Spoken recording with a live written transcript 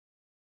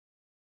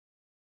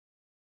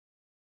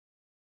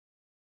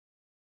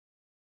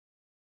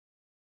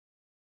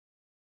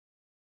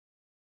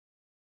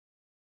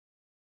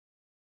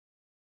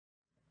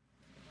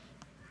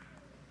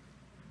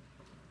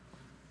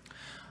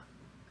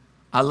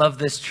I love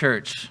this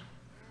church.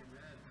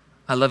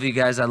 I love you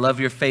guys. I love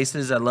your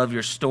faces. I love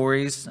your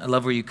stories. I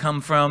love where you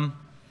come from.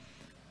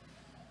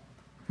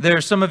 There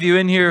are some of you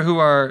in here who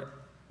are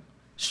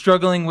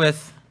struggling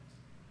with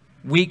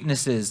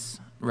weaknesses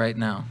right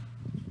now.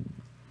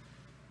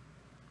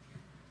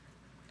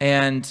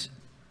 And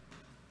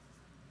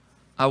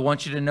I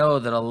want you to know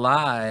that a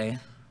lie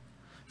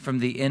from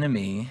the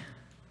enemy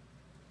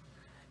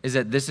is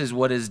that this is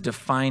what is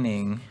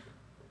defining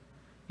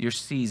your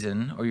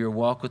season or your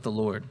walk with the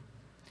Lord.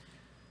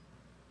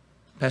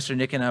 Pastor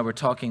Nick and I were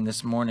talking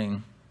this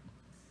morning,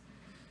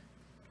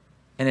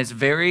 and it's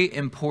very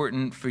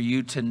important for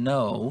you to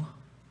know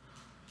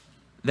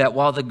that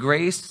while the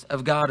grace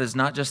of God is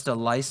not just a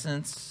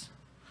license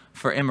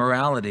for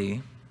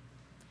immorality,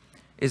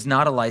 is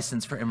not a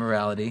license for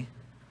immorality,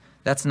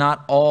 that's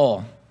not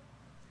all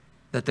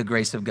that the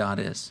grace of God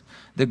is.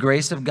 The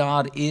grace of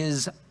God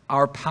is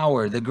our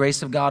power. The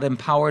grace of God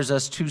empowers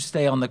us to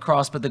stay on the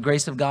cross, but the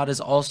grace of God is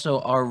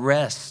also our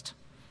rest.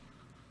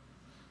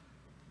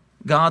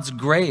 God's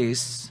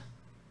grace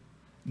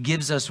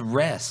gives us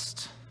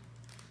rest.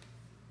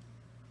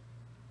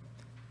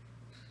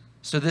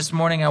 So this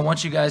morning, I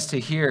want you guys to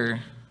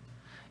hear,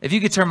 if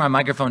you could turn my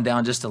microphone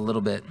down just a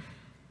little bit.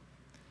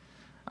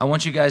 I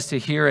want you guys to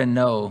hear and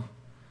know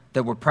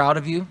that we're proud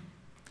of you,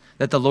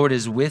 that the Lord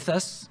is with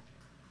us.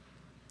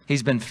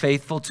 He's been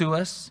faithful to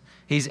us.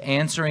 He's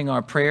answering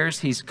our prayers.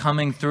 He's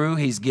coming through.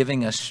 He's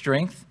giving us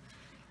strength.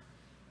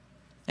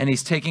 And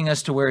He's taking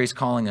us to where He's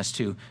calling us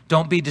to.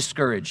 Don't be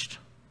discouraged.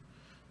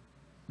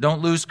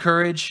 Don't lose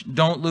courage.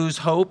 Don't lose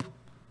hope.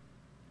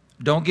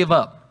 Don't give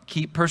up.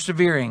 Keep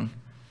persevering.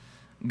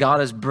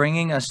 God is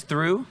bringing us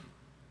through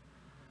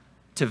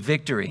to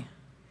victory.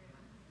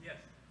 Yes.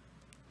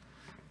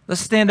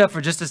 Let's stand up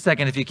for just a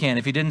second if you can,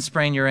 if you didn't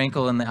sprain your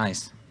ankle in the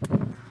ice.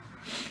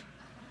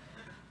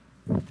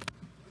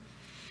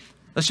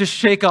 Let's just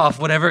shake off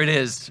whatever it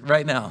is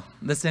right now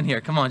that's in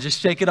here. Come on, just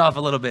shake it off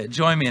a little bit.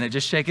 Join me in it.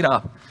 Just shake it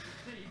off.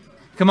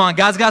 Come on,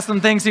 God's got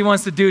some things He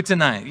wants to do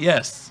tonight.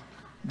 Yes.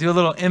 Do a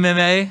little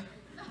MMA.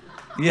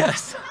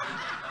 Yes.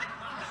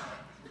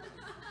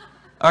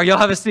 All right, y'all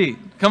have a seat.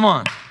 Come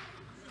on.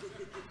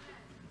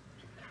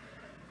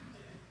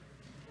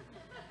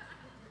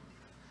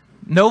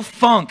 No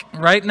funk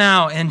right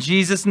now in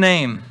Jesus'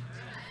 name.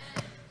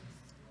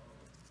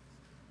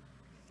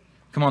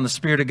 Come on, the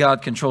Spirit of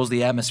God controls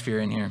the atmosphere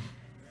in here.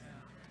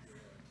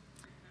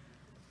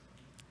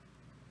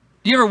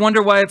 Do you ever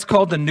wonder why it's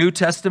called the New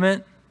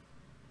Testament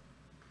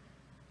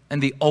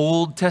and the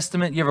Old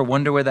Testament? You ever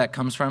wonder where that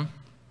comes from?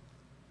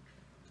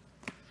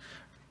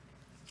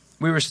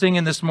 We were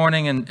singing this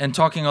morning and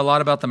talking a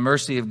lot about the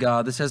mercy of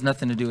God. This has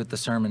nothing to do with the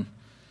sermon.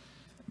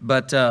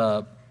 But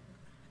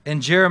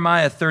in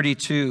Jeremiah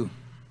 32,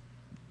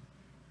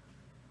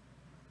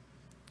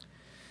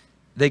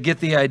 they get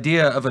the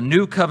idea of a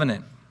new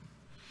covenant.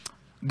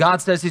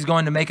 God says He's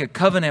going to make a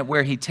covenant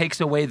where He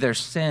takes away their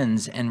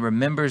sins and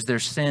remembers their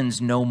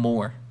sins no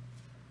more.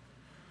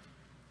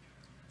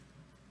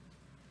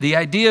 The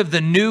idea of the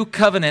new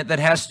covenant that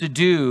has to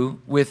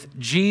do with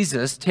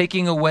Jesus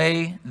taking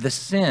away the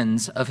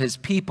sins of His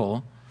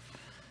people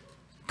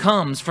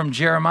comes from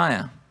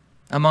Jeremiah,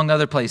 among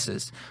other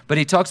places. But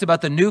he talks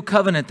about the new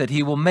covenant that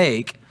He will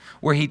make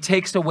where He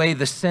takes away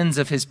the sins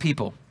of His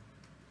people.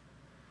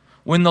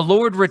 When the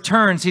Lord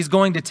returns, He's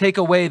going to take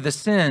away the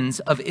sins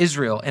of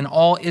Israel, and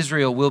all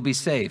Israel will be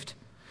saved.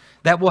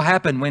 That will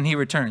happen when He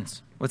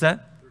returns. What's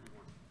that?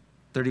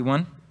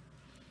 31?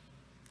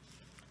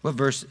 What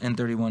verse in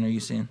 31 are you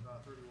seeing?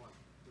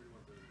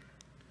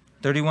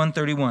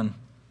 31.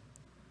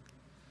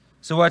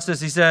 So watch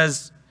this. He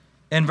says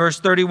in verse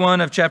 31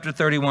 of chapter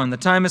 31, "The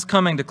time is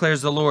coming,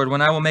 declares the Lord, when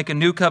I will make a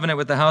new covenant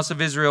with the house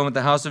of Israel and with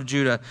the house of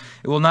Judah.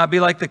 It will not be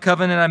like the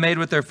covenant I made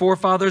with their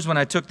forefathers when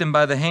I took them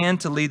by the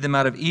hand to lead them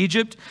out of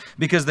Egypt,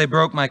 because they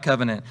broke my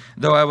covenant,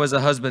 though I was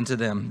a husband to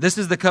them. This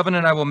is the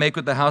covenant I will make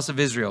with the house of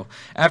Israel.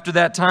 After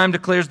that time,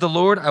 declares the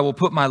Lord, I will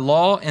put my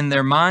law in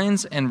their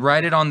minds and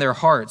write it on their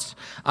hearts.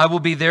 I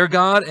will be their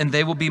God, and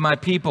they will be my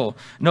people.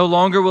 No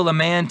longer will a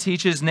man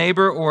teach his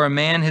neighbor or a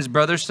man his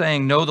brother,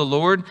 saying, know the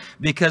Lord,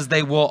 because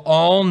they will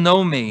all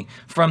know me,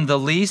 from the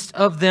least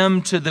of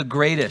them to the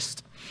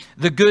greatest."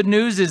 The good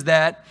news is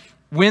that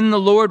when the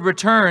Lord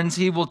returns,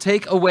 He will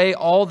take away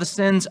all the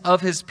sins of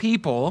His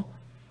people,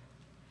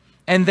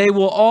 and they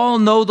will all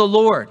know the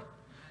Lord.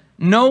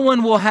 No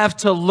one will have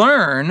to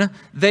learn.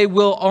 They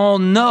will all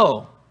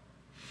know.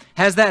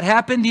 Has that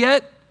happened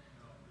yet?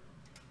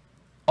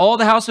 All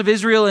the house of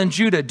Israel and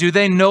Judah, do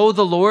they know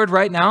the Lord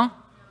right now?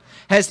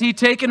 Has He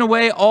taken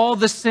away all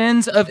the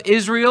sins of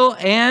Israel,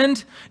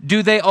 and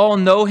do they all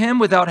know Him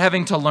without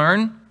having to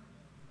learn?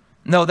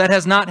 No, that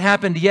has not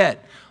happened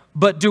yet.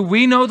 But do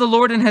we know the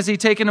Lord, and has He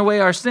taken away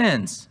our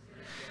sins?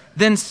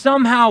 Then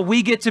somehow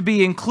we get to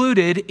be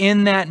included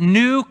in that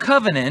new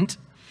covenant.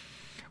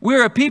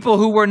 We're a people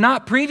who were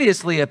not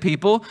previously a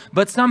people,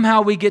 but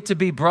somehow we get to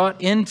be brought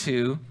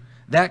into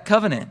that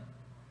covenant.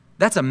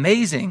 That's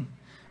amazing,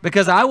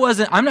 because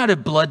I'm not a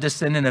blood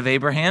descendant of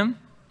Abraham,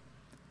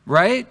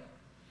 right?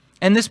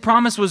 And this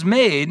promise was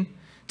made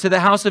to the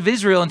house of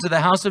Israel and to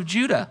the house of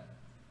Judah.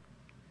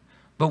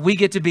 But we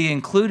get to be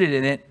included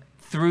in it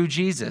through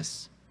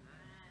Jesus,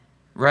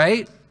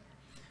 right?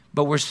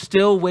 But we're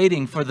still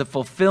waiting for the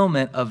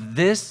fulfillment of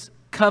this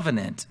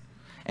covenant,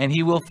 and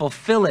he will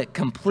fulfill it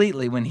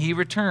completely when he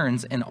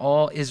returns and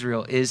all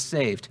Israel is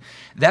saved.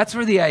 That's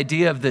where the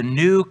idea of the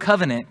new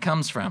covenant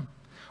comes from,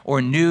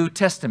 or New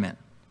Testament.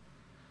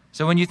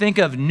 So when you think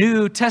of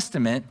New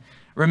Testament,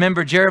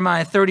 remember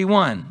Jeremiah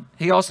 31.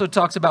 He also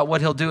talks about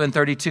what he'll do in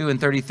 32 and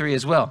 33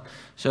 as well.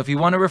 So if you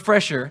want a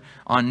refresher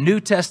on New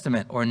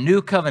Testament or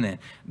New Covenant,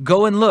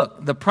 go and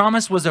look. The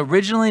promise was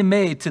originally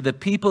made to the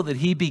people that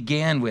he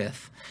began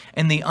with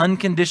in the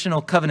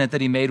unconditional covenant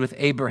that he made with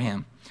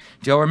Abraham.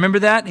 Do y'all remember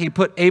that? He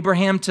put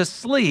Abraham to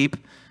sleep,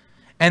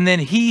 and then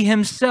he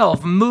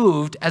himself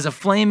moved as a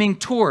flaming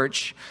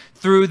torch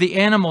through the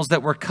animals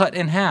that were cut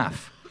in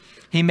half.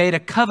 He made a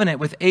covenant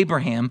with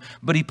Abraham,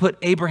 but he put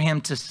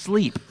Abraham to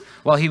sleep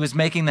while he was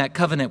making that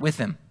covenant with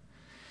him.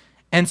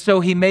 And so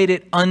he made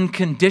it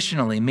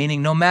unconditionally,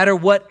 meaning no matter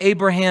what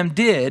Abraham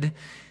did,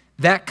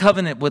 that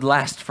covenant would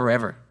last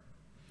forever.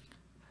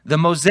 The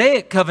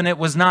Mosaic covenant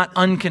was not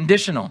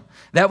unconditional.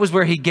 That was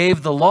where he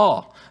gave the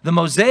law. The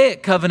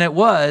Mosaic covenant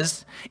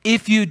was,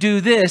 if you do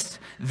this,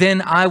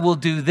 then I will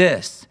do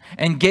this,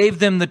 and gave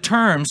them the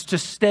terms to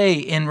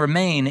stay and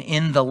remain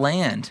in the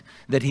land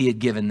that he had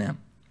given them.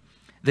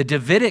 The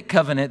Davidic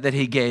covenant that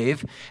he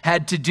gave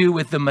had to do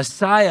with the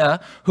Messiah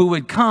who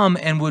would come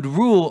and would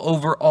rule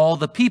over all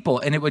the people,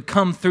 and it would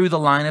come through the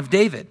line of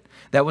David.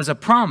 That was a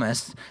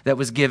promise that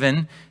was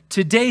given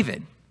to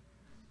David,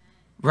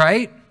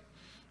 right?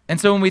 And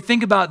so when we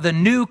think about the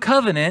new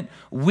covenant,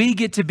 we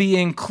get to be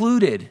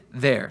included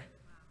there.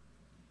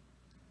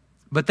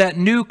 But that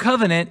new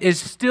covenant is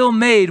still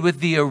made with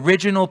the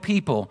original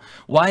people.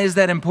 Why is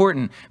that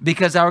important?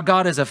 Because our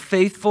God is a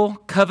faithful,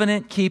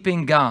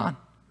 covenant-keeping God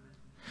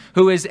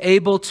who is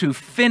able to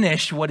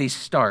finish what he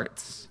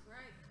starts,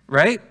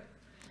 right?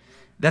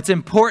 That's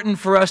important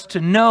for us to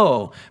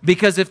know,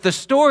 because if the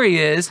story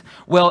is,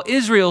 well,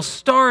 Israel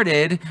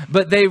started,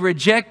 but they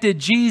rejected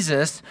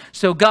Jesus,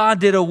 so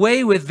God did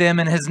away with them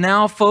and has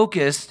now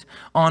focused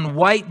on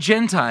white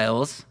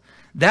Gentiles,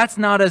 that's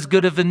not as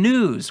good of a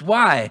news.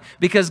 Why?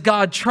 Because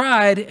God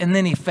tried and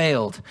then he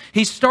failed.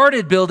 He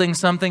started building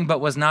something but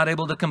was not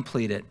able to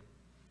complete it.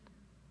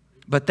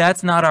 But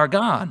that's not our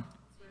God.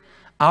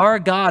 Our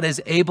God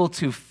is able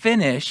to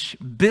finish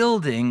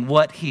building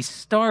what he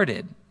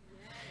started.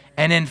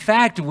 And in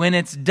fact, when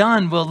it's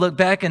done, we'll look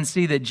back and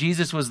see that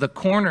Jesus was the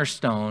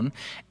cornerstone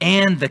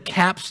and the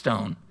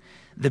capstone,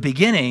 the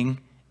beginning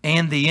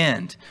and the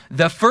end.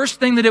 The first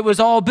thing that it was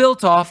all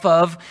built off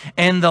of,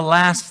 and the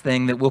last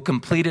thing that will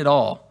complete it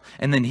all.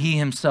 And then he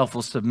himself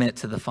will submit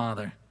to the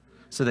Father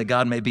so that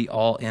God may be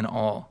all in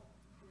all.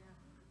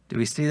 Do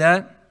we see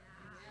that?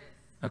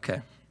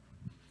 Okay.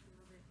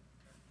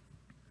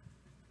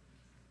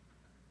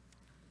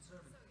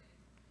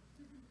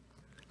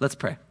 Let's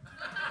pray.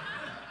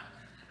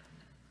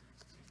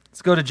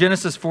 Let's go to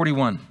Genesis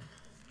 41.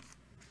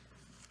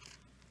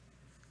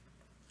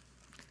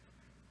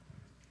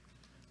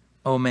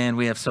 Oh man,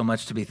 we have so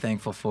much to be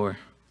thankful for.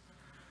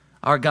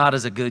 Our God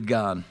is a good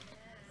God.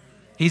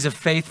 He's a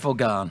faithful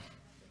God.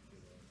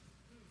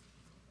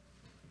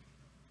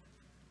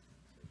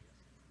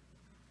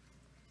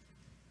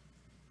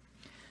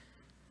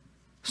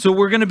 So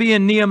we're going to be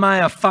in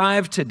Nehemiah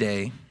 5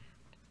 today.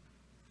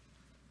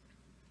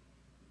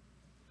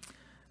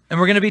 And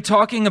we're going to be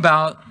talking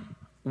about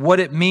what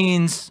it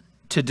means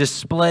to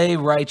display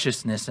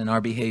righteousness in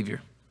our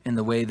behavior, in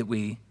the way that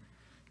we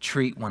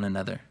treat one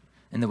another,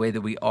 in the way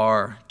that we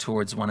are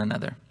towards one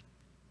another.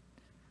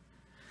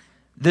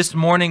 This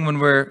morning, when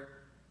we're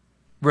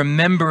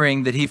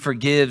remembering that he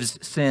forgives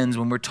sins,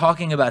 when we're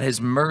talking about his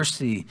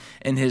mercy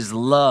and his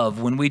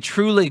love, when we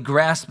truly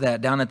grasp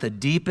that down at the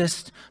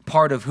deepest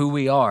part of who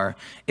we are,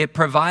 it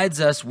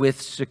provides us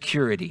with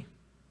security,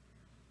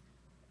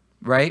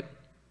 right?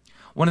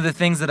 One of the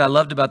things that I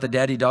loved about the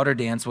daddy-daughter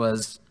dance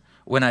was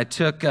when I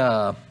took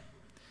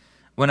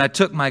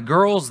my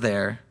girls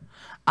there,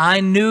 I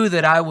knew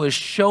that I was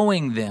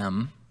showing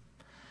them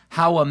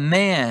how a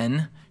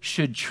man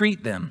should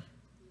treat them.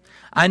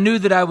 I knew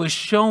that I was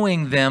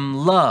showing them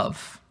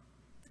love.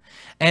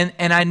 And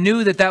I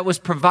knew that that was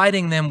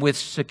providing them with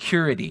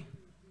security.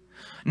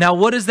 Now,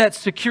 what does that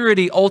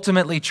security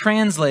ultimately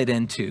translate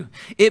into?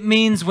 It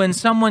means when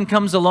someone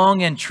comes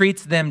along and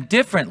treats them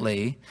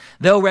differently,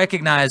 they'll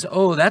recognize,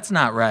 oh, that's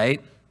not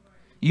right.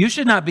 You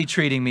should not be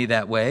treating me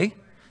that way.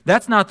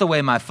 That's not the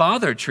way my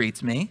father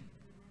treats me,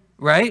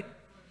 right?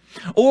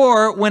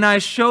 Or when I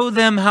show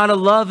them how to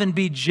love and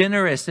be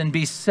generous and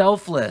be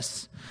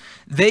selfless,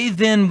 they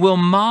then will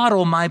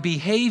model my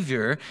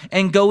behavior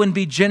and go and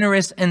be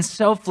generous and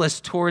selfless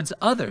towards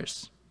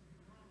others.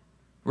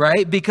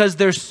 Right? Because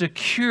they're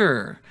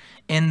secure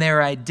in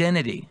their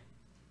identity.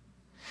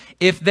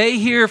 If they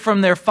hear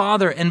from their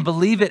father and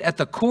believe it at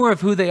the core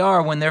of who they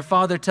are, when their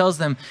father tells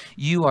them,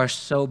 you are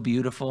so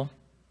beautiful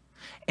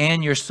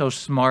and you're so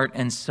smart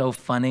and so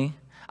funny.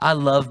 I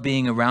love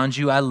being around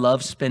you. I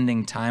love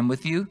spending time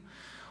with you.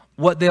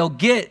 what they'll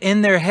get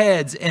in their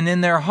heads and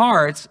in their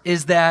hearts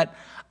is that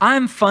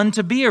I'm fun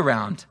to be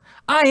around.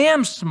 I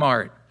am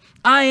smart.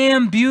 I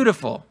am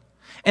beautiful.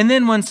 And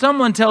then when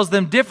someone tells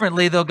them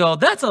differently, they'll go,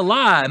 that's a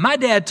lie. My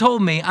dad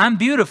told me I'm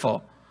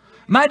beautiful.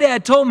 My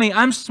dad told me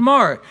I'm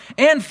smart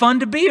and fun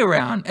to be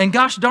around. And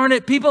gosh darn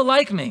it, people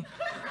like me.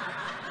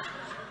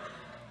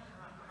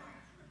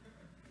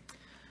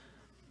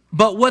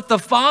 But what the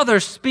Father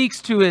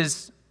speaks to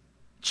his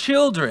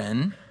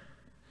children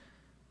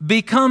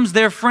becomes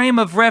their frame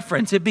of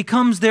reference. It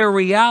becomes their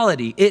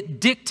reality. It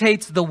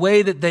dictates the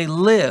way that they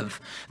live,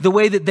 the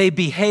way that they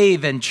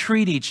behave and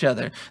treat each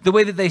other, the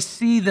way that they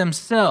see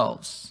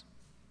themselves.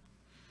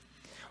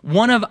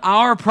 One of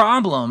our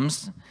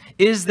problems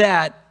is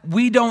that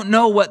we don't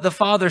know what the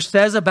Father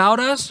says about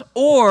us,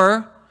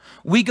 or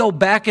we go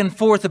back and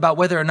forth about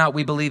whether or not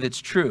we believe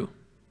it's true.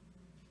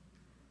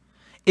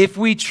 If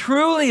we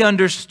truly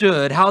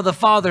understood how the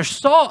Father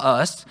saw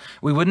us,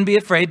 we wouldn't be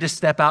afraid to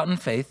step out in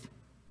faith.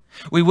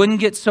 We wouldn't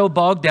get so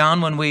bogged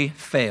down when we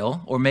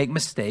fail or make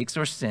mistakes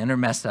or sin or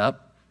mess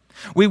up.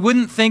 We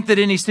wouldn't think that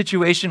any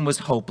situation was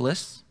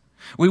hopeless.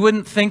 We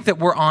wouldn't think that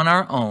we're on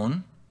our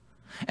own.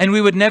 And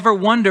we would never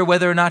wonder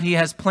whether or not he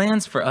has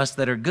plans for us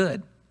that are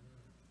good.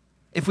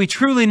 If we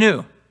truly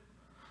knew.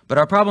 But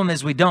our problem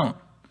is we don't.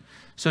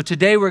 So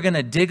today we're going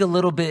to dig a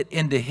little bit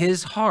into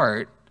his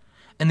heart.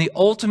 And the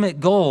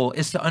ultimate goal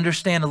is to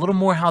understand a little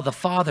more how the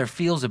Father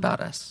feels about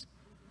us,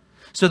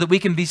 so that we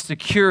can be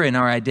secure in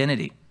our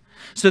identity.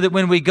 So that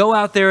when we go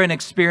out there and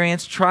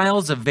experience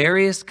trials of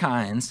various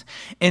kinds,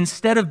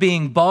 instead of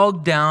being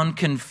bogged down,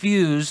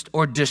 confused,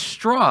 or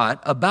distraught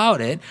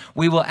about it,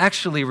 we will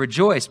actually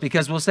rejoice,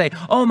 because we'll say,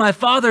 oh, my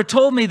Father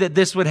told me that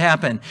this would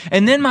happen.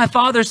 And then my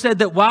Father said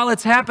that while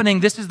it's happening,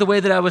 this is the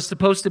way that I was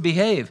supposed to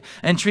behave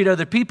and treat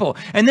other people.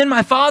 And then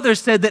my Father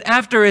said that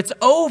after it's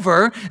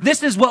over,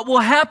 this is what will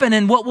happen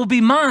and what will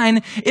be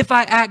mine if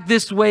I act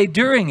this way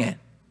during it.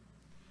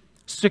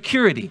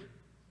 Security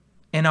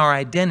in our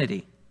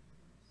identity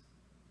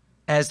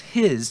as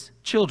his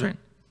children,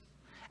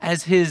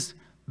 as his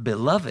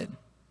beloved.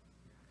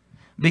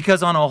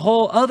 Because on a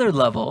whole other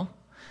level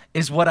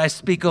is what I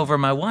speak over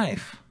my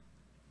wife.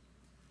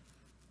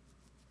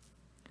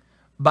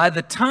 By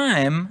the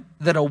time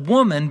that a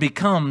woman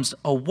becomes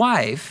a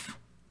wife,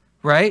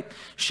 right,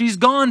 she's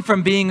gone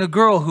from being a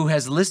girl who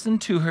has listened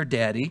to her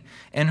daddy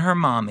and her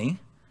mommy,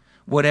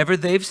 whatever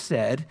they've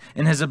said,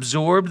 and has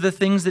absorbed the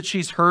things that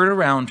she's heard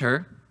around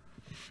her,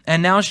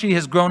 and now she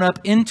has grown up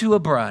into a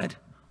bride.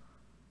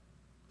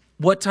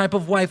 What type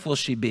of wife will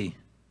she be?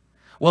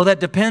 Well, that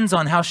depends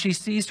on how she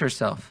sees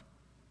herself.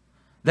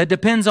 That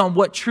depends on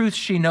what truth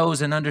she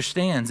knows and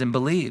understands and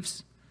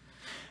believes.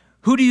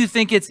 Who do you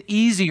think it's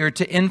easier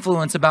to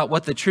influence about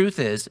what the truth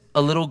is?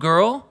 A little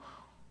girl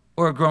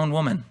or a grown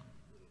woman?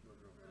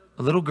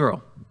 A little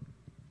girl.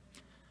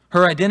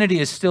 Her identity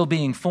is still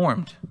being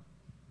formed.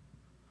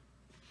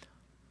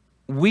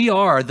 We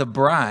are the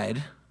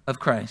bride of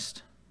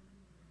Christ.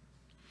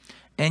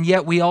 And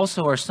yet we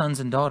also are sons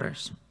and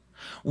daughters.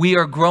 We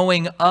are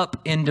growing up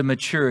into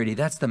maturity.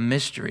 That's the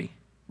mystery.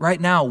 Right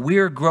now,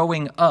 we're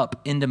growing up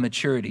into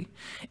maturity.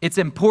 It's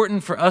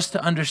important for us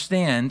to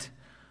understand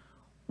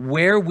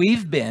where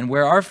we've been,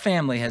 where our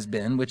family has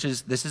been, this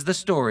is the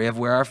story of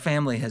where our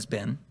family has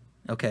been.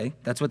 Okay,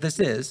 that's what this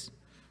is.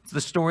 It's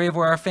the story of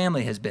where our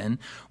family has been.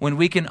 When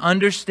we can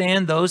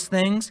understand those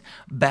things,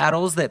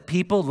 battles that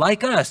people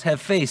like us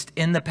have faced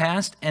in the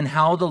past and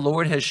how the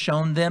Lord has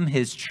shown them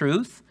his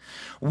truth,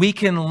 we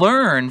can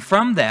learn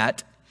from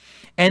that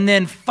and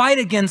then fight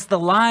against the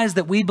lies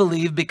that we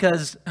believe,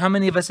 because how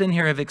many of us in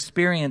here have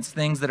experienced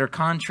things that are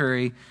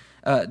contrary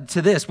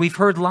to this? We've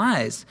heard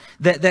lies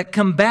that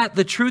combat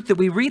the truth that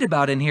we read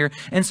about in here.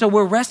 And so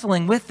we're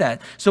wrestling with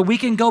that. So we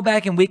can go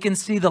back and we can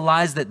see the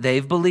lies that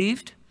they've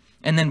believed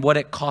and then what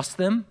it cost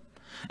them.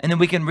 And then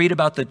we can read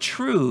about the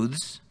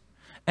truths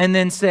and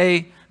then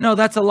say, no,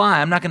 that's a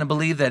lie. I'm not going to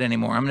believe that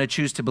anymore. I'm going to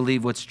choose to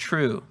believe what's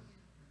true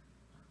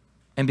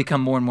and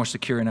become more and more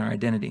secure in our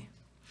identity.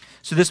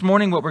 So this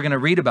morning, what we're going to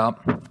read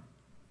about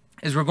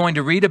is we're going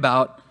to read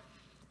about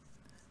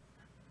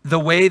the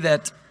way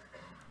that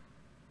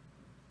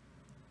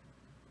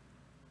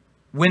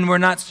when we're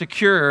not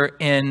secure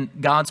in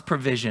God's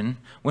provision,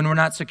 when we're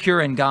not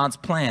secure in God's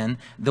plan,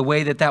 the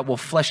way that that will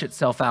flesh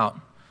itself out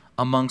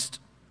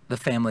amongst the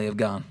family of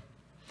God.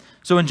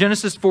 So in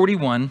Genesis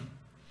 41,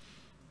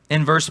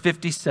 in verse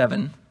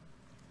 57,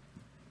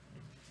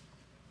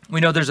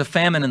 we know there's a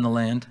famine in the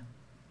land.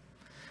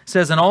 It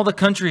says, and all the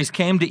countries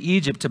came to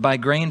Egypt to buy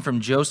grain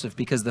from Joseph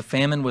because the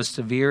famine was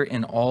severe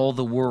in all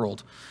the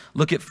world.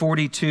 Look at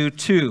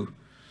 42:2.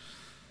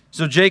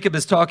 So Jacob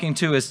is talking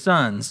to his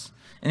sons,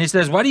 and he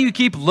says, why do you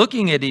keep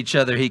looking at each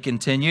other? He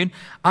continued.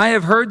 I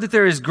have heard that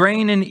there is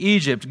grain in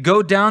Egypt.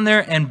 Go down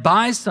there and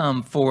buy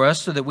some for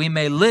us so that we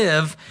may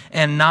live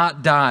and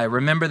not die.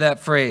 Remember that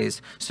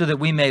phrase, so that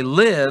we may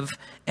live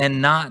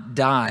and not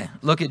die.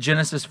 Look at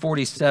Genesis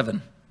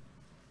 47.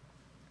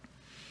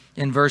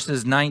 In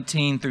verses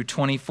 19 through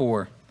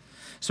 24.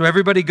 So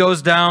everybody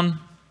goes down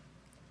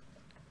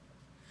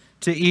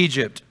to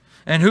Egypt.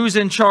 And who's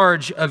in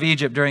charge of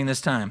Egypt during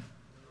this time?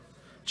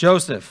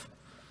 Joseph.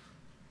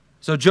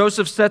 So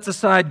Joseph sets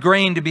aside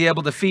grain to be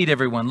able to feed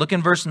everyone. Look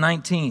in verse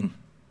 19.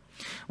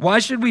 Why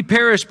should we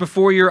perish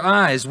before your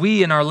eyes,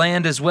 we and our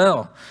land as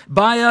well?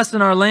 Buy us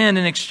and our land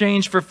in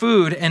exchange for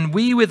food, and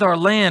we with our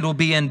land will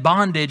be in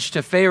bondage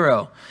to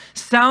Pharaoh.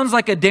 Sounds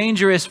like a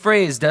dangerous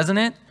phrase, doesn't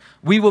it?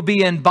 We will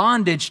be in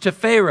bondage to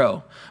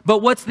Pharaoh.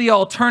 But what's the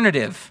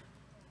alternative?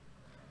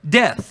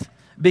 Death,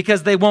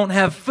 because they won't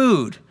have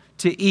food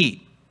to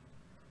eat.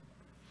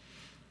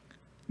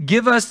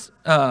 Give us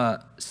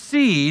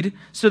seed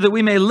so that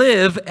we may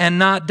live and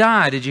not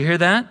die. Did you hear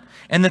that?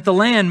 And that the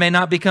land may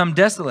not become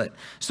desolate.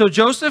 So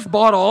Joseph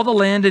bought all the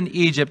land in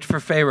Egypt for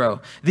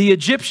Pharaoh. The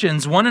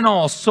Egyptians, one and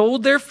all,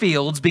 sold their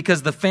fields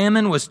because the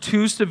famine was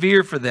too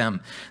severe for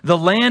them. The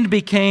land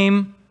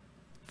became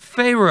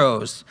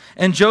Pharaoh's,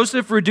 and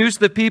Joseph reduced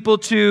the people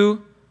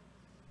to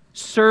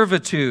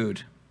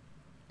servitude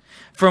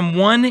from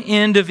one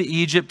end of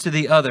Egypt to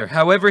the other.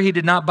 However, he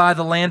did not buy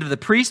the land of the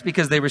priests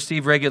because they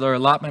received regular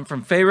allotment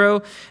from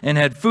Pharaoh and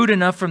had food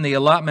enough from the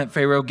allotment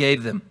Pharaoh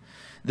gave them.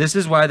 This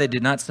is why they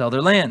did not sell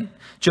their land.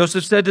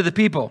 Joseph said to the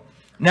people,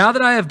 now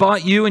that I have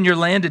bought you and your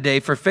land today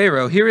for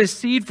Pharaoh, here is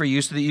seed for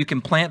you so that you can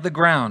plant the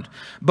ground.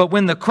 But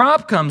when the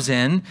crop comes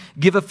in,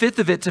 give a fifth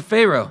of it to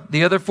Pharaoh.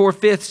 The other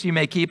 4/5 you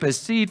may keep as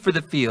seed for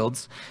the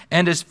fields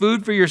and as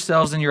food for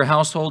yourselves and your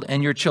household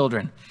and your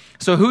children.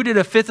 So who did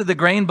a fifth of the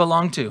grain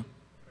belong to?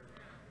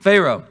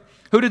 Pharaoh.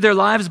 Who did their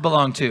lives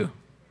belong to?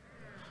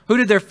 Who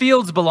did their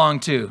fields belong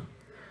to?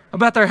 How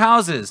about their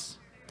houses?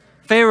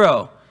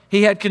 Pharaoh.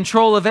 He had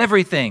control of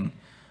everything.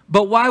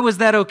 But why was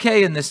that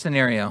okay in this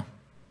scenario?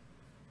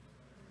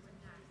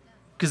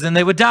 Because then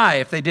they would die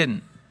if they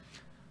didn't.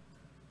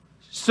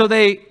 So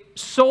they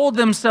sold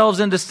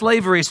themselves into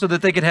slavery so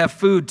that they could have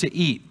food to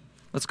eat.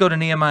 Let's go to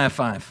Nehemiah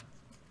 5.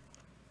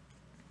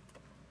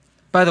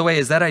 By the way,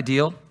 is that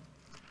ideal?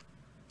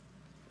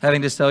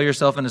 Having to sell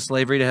yourself into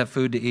slavery to have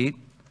food to eat?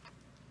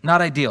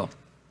 Not ideal.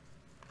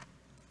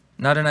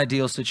 Not an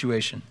ideal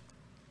situation.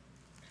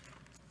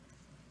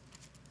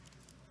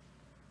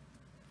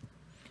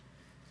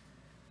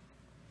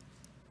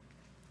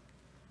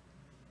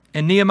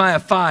 In Nehemiah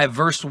 5,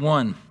 verse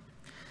 1,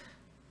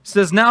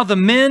 says, now the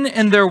men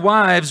and their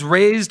wives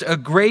raised a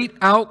great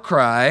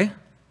outcry.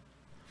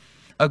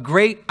 A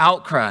great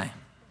outcry.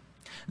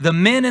 The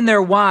men and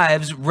their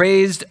wives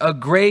raised a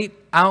great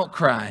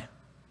outcry.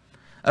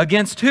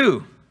 Against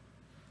who?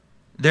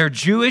 Their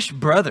Jewish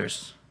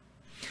brothers.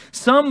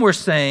 Some were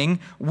saying,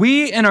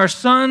 we and our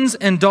sons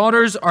and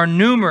daughters are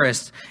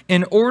numerous.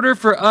 In order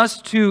for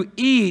us to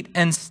eat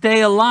and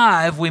stay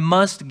alive, we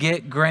must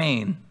get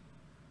grain.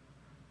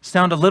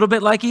 Sound a little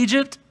bit like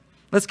Egypt?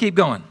 Let's keep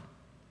going.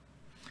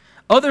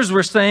 Others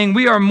were saying,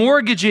 we are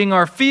mortgaging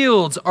our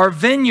fields, our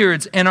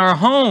vineyards, and our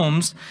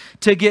homes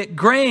to get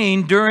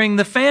grain during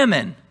the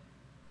famine.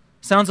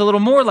 Sounds a little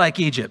more like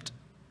Egypt.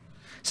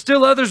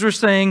 Still others were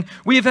saying,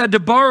 we have had to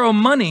borrow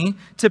money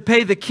to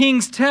pay the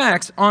king's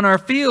tax on our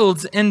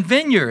fields and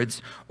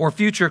vineyards or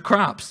future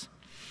crops.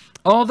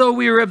 Although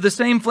we are of the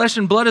same flesh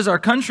and blood as our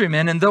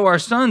countrymen, and though our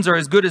sons are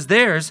as good as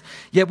theirs,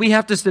 yet we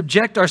have to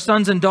subject our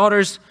sons and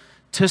daughters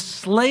to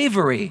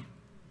slavery.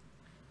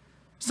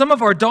 Some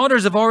of our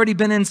daughters have already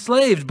been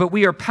enslaved, but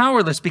we are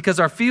powerless because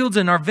our fields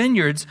and our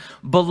vineyards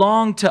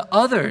belong to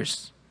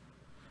others.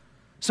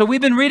 So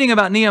we've been reading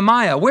about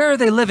Nehemiah. Where are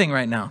they living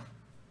right now?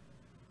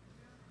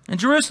 In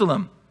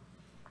Jerusalem.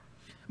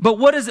 But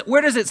where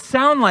does it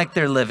sound like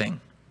they're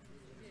living?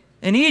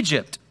 In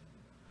Egypt.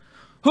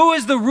 Who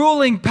is the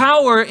ruling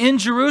power in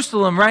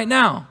Jerusalem right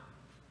now?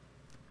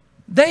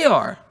 They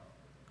are.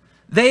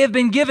 They have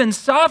been given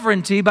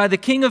sovereignty by the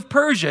king of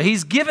Persia.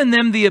 He's given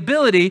them the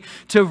ability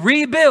to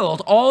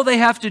rebuild. All they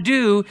have to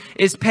do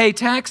is pay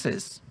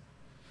taxes,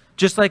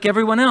 just like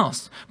everyone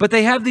else. But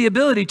they have the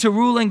ability to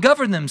rule and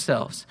govern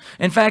themselves.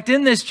 In fact,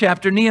 in this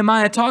chapter,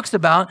 Nehemiah talks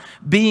about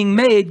being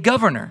made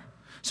governor.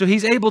 So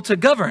he's able to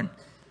govern.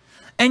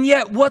 And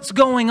yet, what's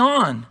going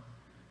on?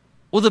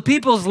 Well, the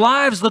people's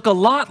lives look a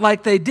lot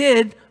like they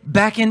did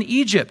back in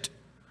Egypt,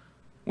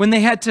 when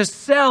they had to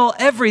sell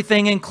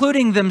everything,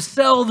 including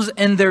themselves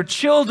and their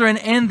children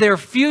and their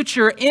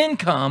future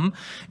income,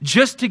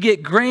 just to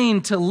get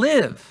grain to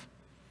live.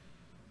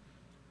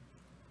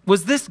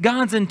 Was this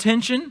God's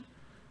intention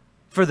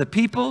for the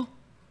people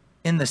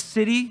in the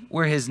city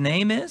where his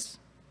name is?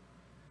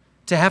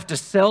 To have to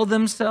sell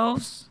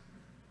themselves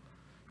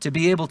to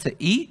be able to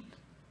eat?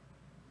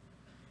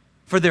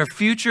 For their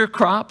future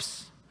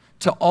crops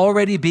to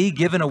already be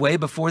given away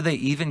before they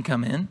even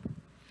come in?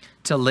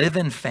 To live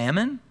in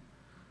famine?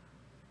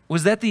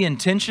 Was that the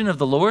intention of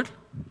the Lord?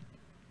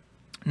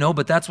 No,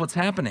 but that's what's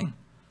happening.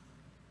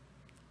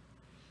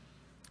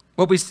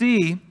 What we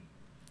see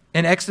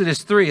in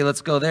Exodus 3,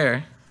 let's go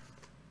there,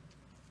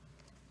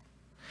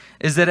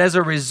 is that as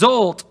a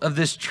result of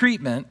this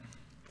treatment,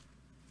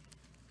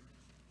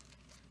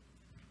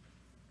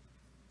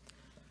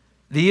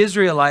 the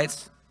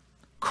Israelites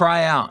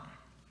cry out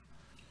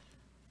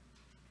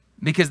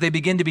because they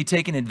begin to be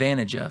taken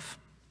advantage of.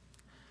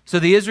 So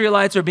the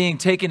Israelites are being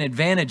taken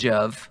advantage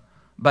of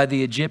by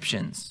the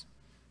Egyptians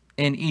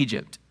in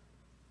Egypt.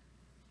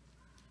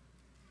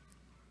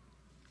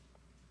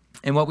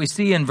 And what we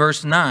see in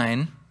verse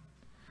 9,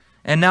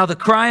 and now the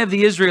cry of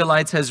the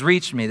Israelites has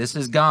reached me. This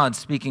is God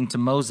speaking to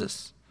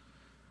Moses.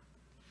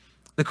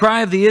 The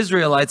cry of the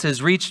Israelites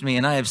has reached me,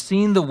 and I have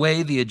seen the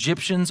way the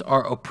Egyptians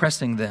are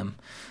oppressing them.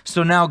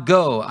 So now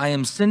go, I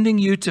am sending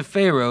you to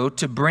Pharaoh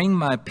to bring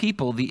my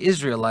people, the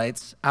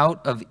Israelites,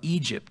 out of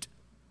Egypt.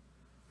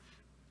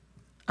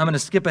 I'm going to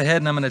skip ahead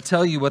and I'm going to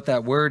tell you what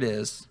that word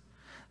is.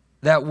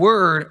 That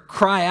word,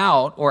 cry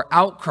out or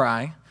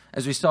outcry,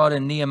 as we saw it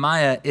in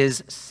Nehemiah,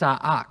 is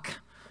sa'ak.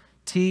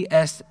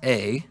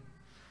 T-S-A-A-Q-A-H.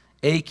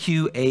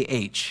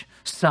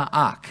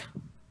 Sa'ak.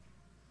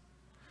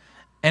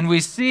 And we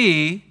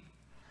see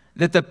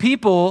that the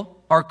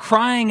people are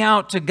crying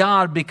out to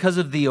God because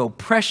of the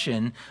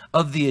oppression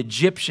of the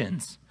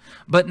Egyptians.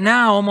 But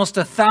now, almost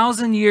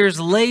 1,000 years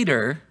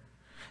later,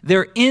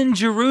 they're in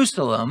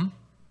Jerusalem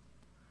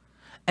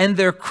and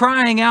they're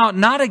crying out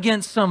not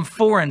against some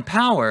foreign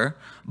power,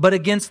 but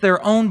against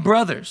their own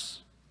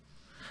brothers.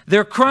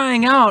 They're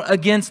crying out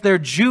against their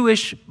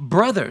Jewish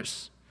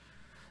brothers.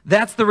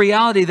 That's the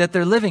reality that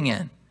they're living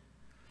in.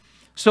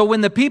 So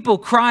when the people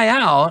cry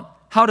out,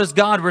 how does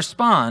God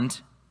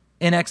respond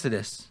in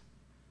Exodus?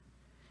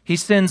 He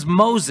sends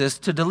Moses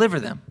to deliver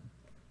them.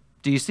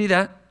 Do you see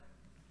that?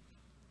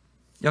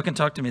 Y'all can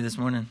talk to me this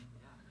morning.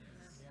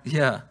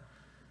 Yeah.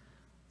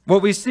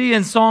 What we see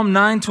in Psalm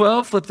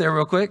 9:12, flip there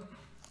real quick.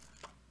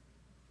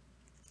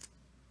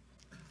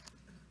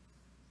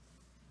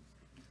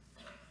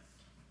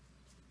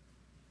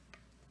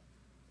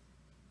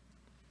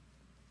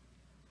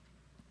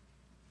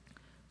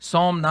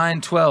 Psalm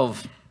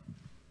 9:12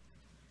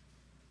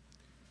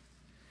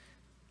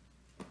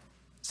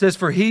 says,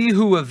 "For he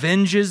who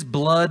avenges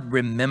blood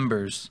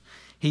remembers.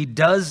 He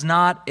does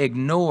not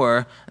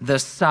ignore the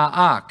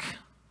sa'ak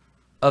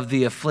of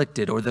the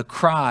afflicted, or the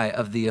cry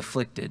of the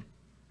afflicted."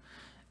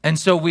 And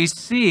so we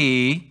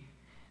see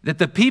that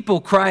the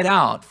people cried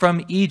out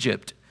from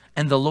Egypt,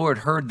 and the Lord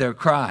heard their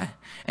cry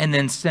and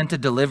then sent a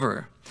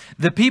deliverer.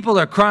 The people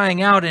are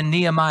crying out in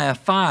Nehemiah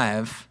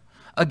 5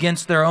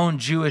 against their own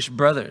Jewish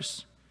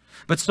brothers.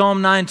 But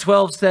Psalm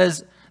 9:12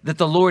 says that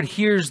the Lord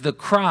hears the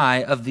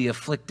cry of the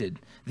afflicted,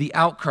 the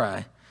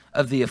outcry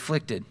of the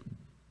afflicted.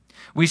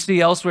 We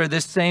see elsewhere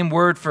this same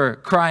word for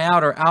cry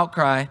out or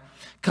outcry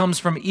comes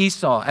from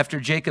Esau after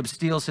Jacob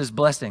steals his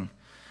blessing,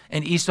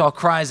 and Esau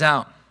cries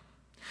out.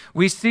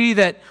 We see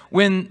that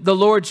when the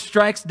Lord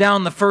strikes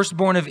down the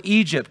firstborn of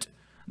Egypt,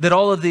 that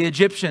all of the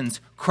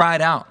Egyptians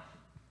cried out.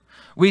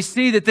 We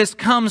see that this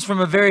comes from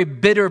a very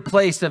bitter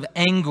place of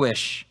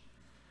anguish.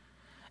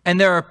 And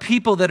there are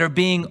people that are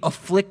being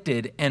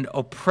afflicted and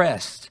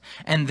oppressed,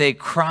 and they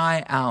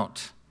cry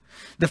out.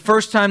 The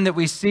first time that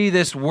we see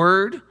this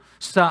word,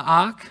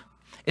 sa'ak,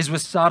 is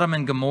with Sodom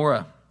and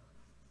Gomorrah.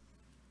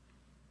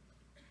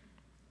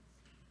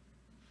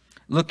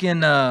 Look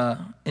in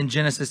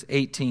Genesis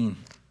 18.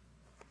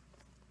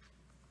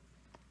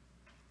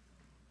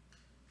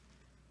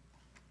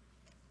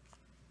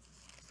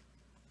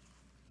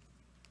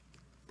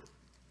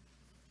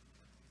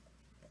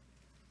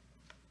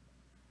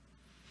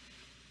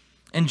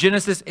 In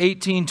Genesis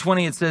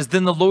 18:20, it says,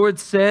 "Then the Lord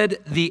said,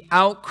 the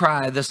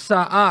outcry, the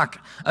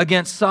sa'ak,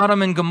 against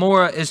Sodom and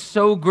Gomorrah is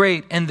so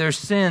great and their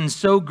sin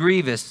so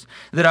grievous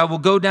that I will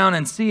go down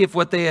and see if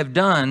what they have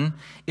done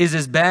is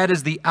as bad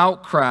as the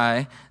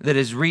outcry that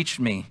has reached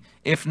me.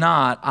 If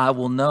not, I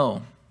will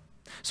know."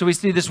 So we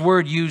see this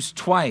word used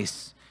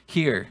twice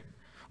here.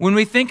 When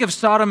we think of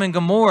Sodom and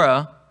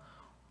Gomorrah,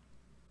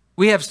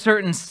 we have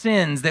certain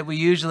sins that we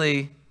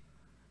usually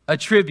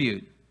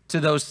attribute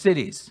to those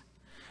cities.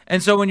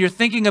 And so when you're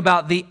thinking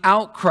about the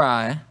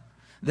outcry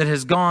that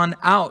has gone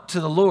out to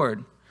the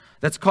Lord,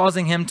 that's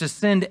causing him to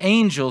send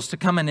angels to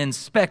come and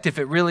inspect if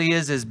it really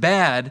is as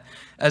bad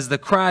as the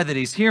cry that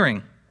he's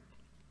hearing.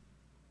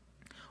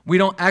 We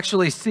don't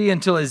actually see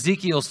until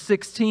Ezekiel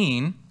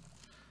 16.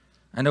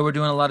 I know we're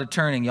doing a lot of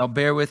turning. Y'all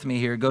bear with me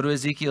here. Go to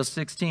Ezekiel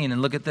 16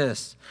 and look at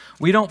this.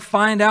 We don't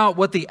find out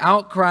what the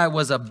outcry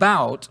was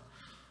about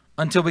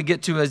until we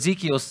get to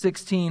Ezekiel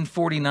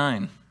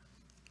 16:49.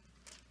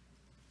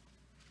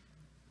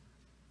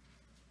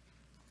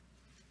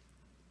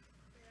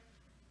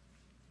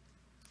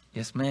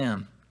 Yes,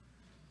 ma'am.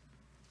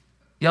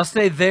 Y'all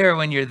say there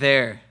when you're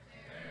there.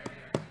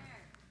 I'm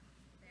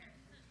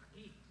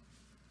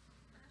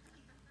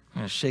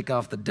going to shake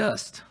off the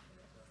dust.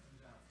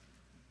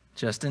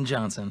 Justin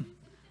Johnson.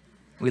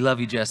 We love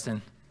you,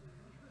 Justin.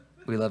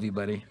 We love you,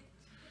 buddy.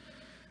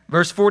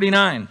 Verse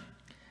 49.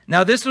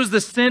 "Now this was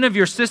the sin of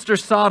your sister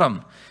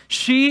Sodom.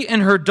 She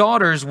and her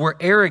daughters were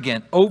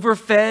arrogant,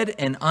 overfed,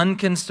 and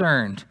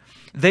unconcerned.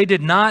 They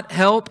did not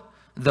help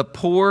the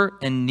poor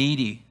and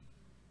needy."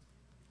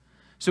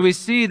 So we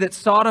see that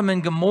Sodom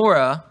and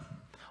Gomorrah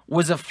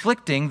was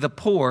afflicting the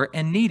poor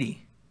and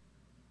needy.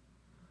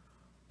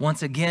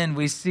 Once again,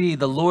 we see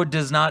the Lord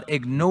does not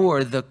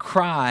ignore the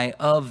cry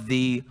of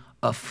the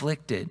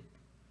afflicted.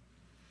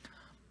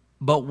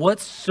 But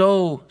what's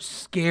so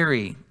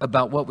scary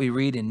about what we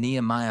read in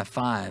Nehemiah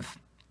 5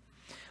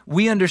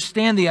 We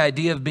understand the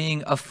idea of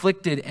being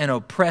afflicted and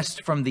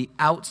oppressed from the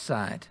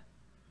outside.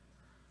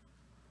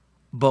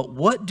 But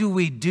what do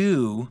we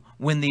do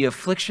when the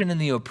affliction and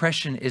the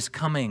oppression is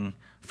coming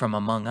from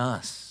among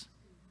us?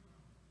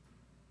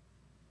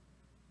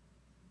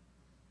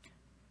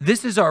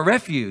 This is our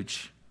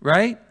refuge,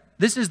 right?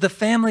 This is the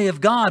family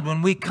of God.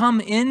 When we come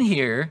in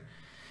here,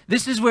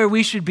 this is where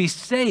we should be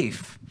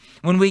safe.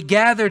 When we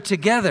gather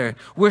together,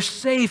 we're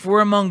safe.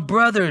 We're among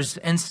brothers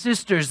and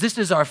sisters. This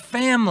is our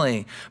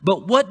family.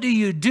 But what do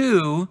you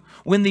do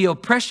when the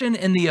oppression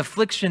and the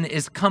affliction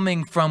is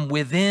coming from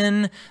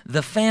within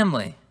the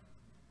family?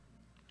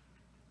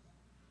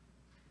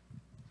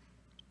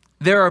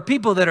 There are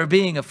people that are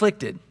being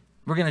afflicted.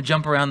 We're going to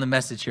jump around the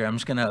message here. I'm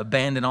just going to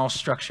abandon all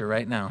structure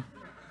right now.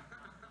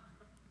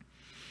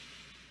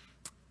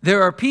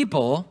 There are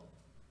people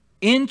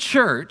in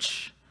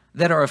church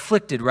that are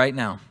afflicted right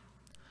now.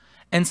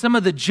 And some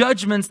of the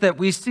judgments that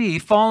we see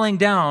falling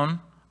down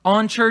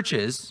on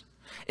churches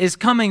is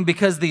coming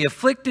because the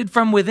afflicted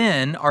from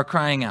within are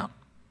crying out.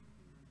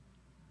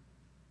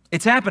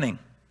 It's happening.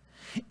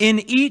 In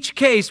each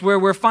case where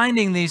we're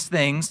finding these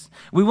things,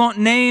 we won't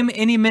name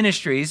any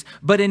ministries,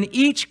 but in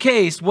each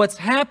case, what's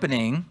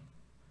happening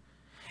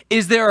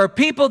is there are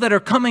people that are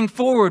coming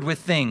forward with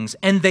things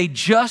and they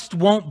just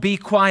won't be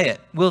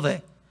quiet, will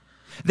they?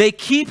 They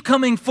keep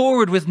coming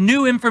forward with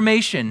new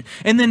information,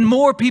 and then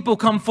more people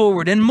come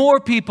forward, and more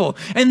people,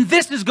 and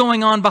this is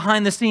going on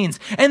behind the scenes,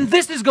 and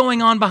this is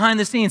going on behind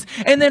the scenes,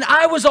 and then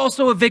I was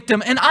also a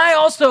victim, and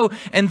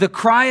the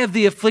cry of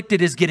the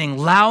afflicted is getting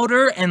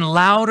louder and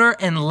louder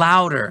and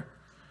louder,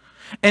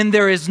 and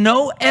there is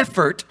no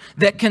effort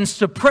that can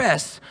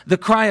suppress the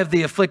cry of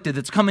the afflicted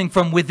that's coming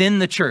from within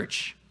the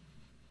church.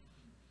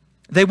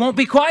 They won't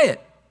be quiet.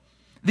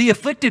 The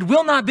afflicted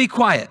will not be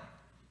quiet.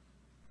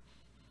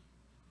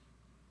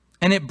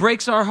 And it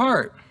breaks our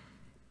heart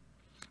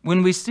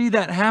when we see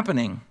that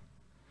happening,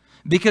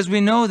 because we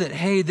know that,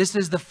 hey, this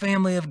is the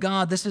family of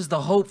God. This is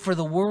the hope for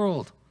the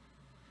world.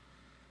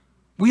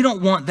 We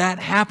don't want that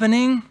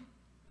happening.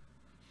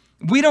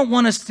 We don't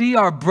want to see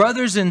our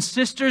brothers and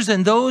sisters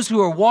and those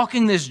who are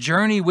walking this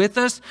journey with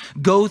us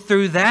go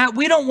through that.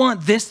 We don't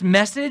want this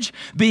message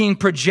being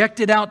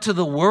projected out to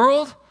the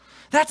world.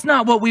 That's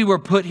not what we were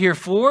put here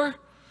for.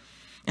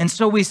 And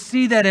so we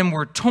see that and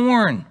we're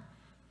torn.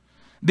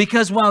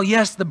 Because while,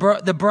 yes, the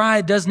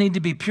bride does need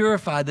to be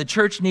purified, the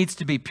church needs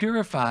to be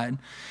purified,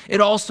 it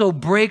also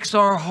breaks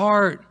our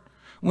heart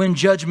when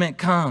judgment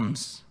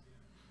comes,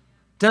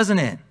 doesn't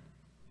it?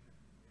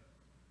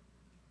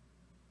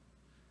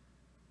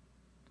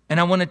 And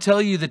I want to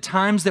tell you, the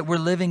times that we're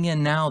living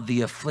in now, the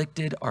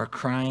afflicted are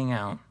crying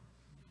out.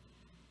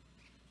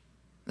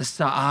 The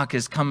Sa'ak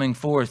is coming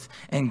forth,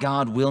 and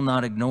God will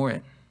not ignore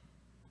it.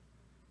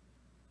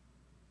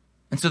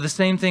 And so the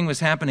same thing was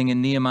happening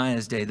in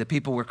Nehemiah's day. The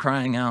people were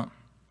crying out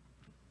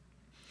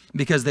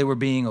because they were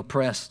being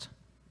oppressed.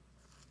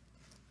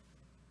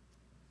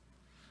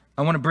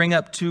 I want to bring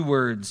up two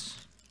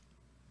words.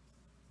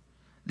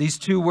 These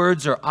two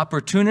words are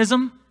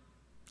opportunism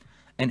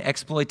and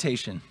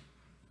exploitation.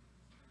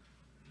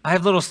 I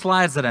have little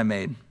slides that I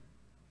made.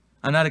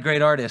 I'm not a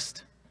great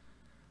artist.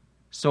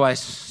 So I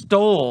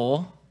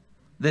stole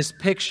this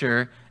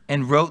picture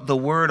and wrote the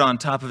word on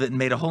top of it and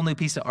made a whole new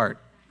piece of art.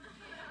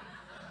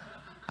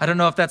 I don't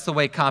know if that's the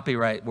way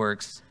copyright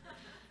works.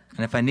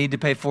 And if I need to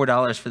pay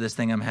 $4 for this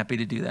thing, I'm happy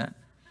to do that.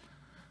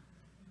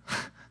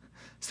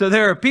 So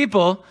there are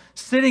people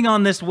sitting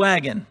on this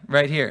wagon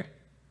right here.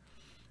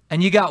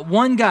 And you got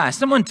one guy.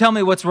 Someone tell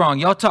me what's wrong.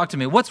 Y'all talk to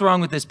me. What's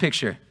wrong with this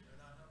picture?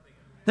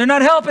 They're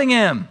not helping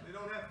him. They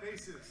don't have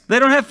faces. They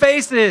don't have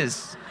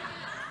faces.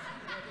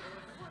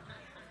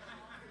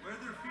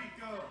 Where'd their feet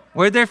go?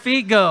 Where'd their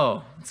feet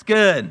go? It's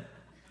good.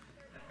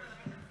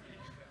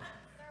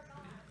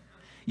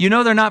 You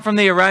know they're not from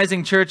the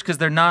Arising Church because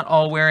they're not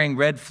all wearing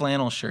red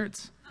flannel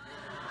shirts.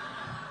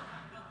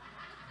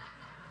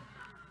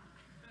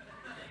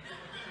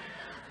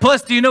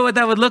 Plus, do you know what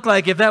that would look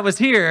like if that was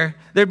here?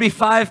 There'd be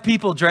 5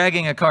 people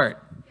dragging a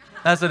cart.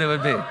 That's what it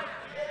would be.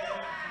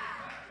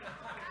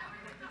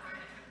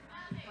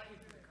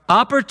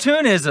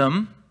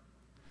 Opportunism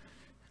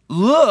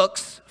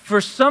looks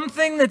for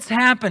something that's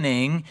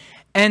happening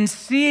and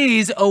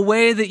sees a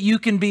way that you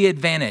can be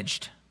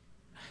advantaged,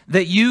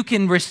 that you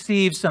can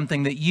receive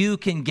something, that you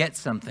can get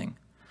something.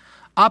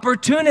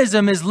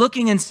 Opportunism is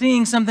looking and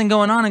seeing something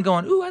going on and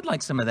going, ooh, I'd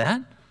like some of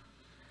that,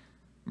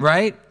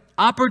 right?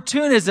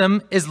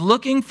 Opportunism is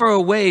looking for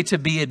a way to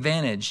be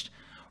advantaged,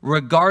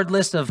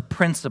 regardless of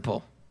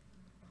principle.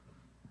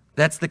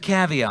 That's the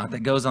caveat that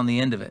goes on the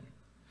end of it.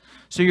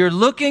 So you're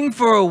looking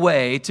for a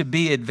way to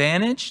be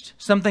advantaged.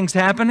 Something's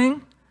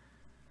happening,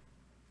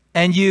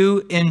 and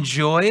you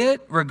enjoy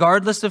it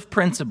regardless of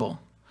principle.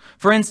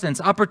 For instance,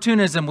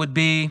 opportunism would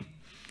be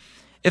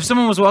if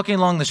someone was walking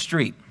along the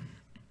street.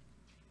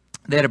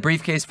 They had a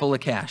briefcase full of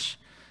cash.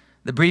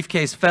 The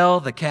briefcase fell,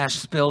 the cash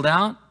spilled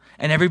out,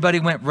 and everybody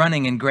went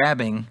running and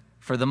grabbing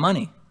for the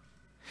money.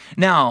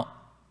 Now,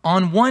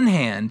 on one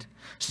hand,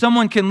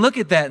 someone can look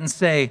at that and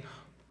say,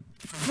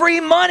 free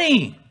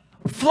money.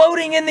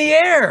 floating in the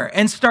air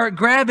and start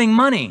grabbing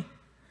money.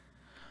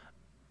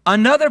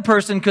 Another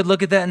person could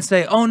look at that and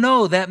say, oh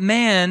no, that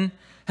man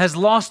has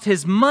lost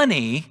his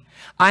money.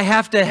 I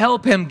have to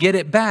help him get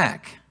it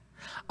back.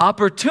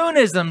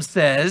 Opportunism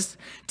says,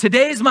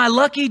 today's my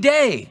lucky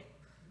day.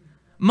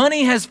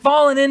 Money has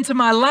fallen into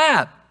my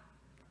lap.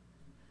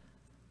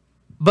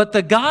 But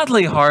the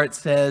godly heart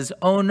says,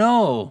 oh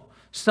no,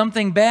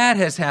 something bad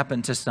has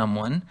happened to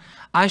someone.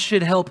 I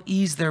should help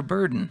ease their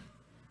burden.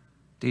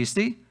 Do you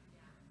see?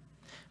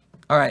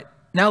 All right,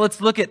 now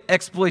let's look at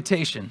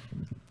exploitation.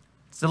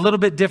 It's a little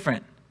bit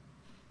different.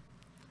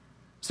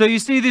 So you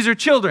see, these are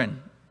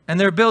children, and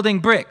they're building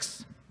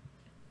bricks.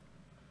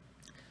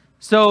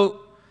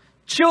 So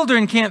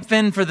children can't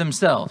fend for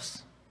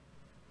themselves.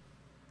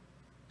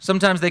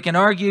 Sometimes they can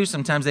argue,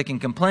 sometimes they can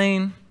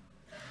complain.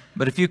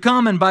 But if you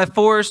come and by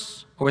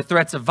force or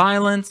threats of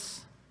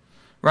violence,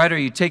 right, or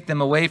you take them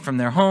away from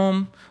their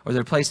home or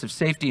their place of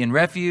safety and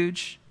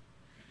refuge,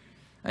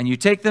 and you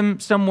take them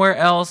somewhere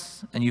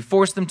else and you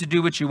force them to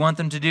do what you want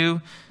them to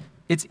do,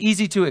 it's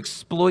easy to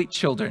exploit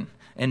children.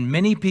 And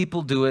many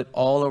people do it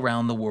all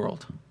around the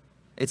world.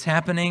 It's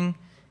happening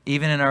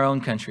even in our own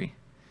country.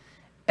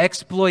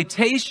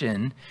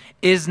 Exploitation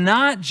is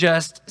not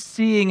just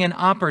seeing an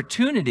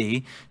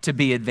opportunity to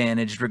be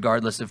advantaged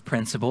regardless of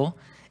principle.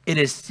 It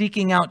is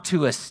seeking out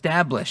to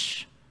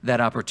establish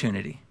that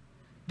opportunity.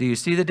 Do you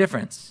see the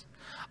difference?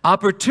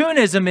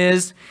 Opportunism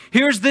is,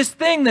 here's this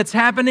thing that's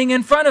happening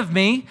in front of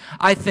me.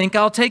 I think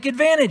I'll take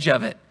advantage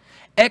of it.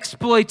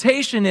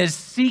 Exploitation is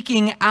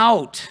seeking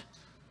out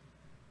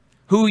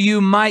who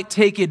you might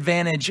take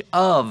advantage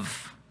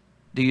of.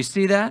 Do you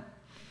see that?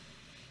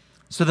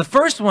 So the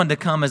first one to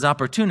come is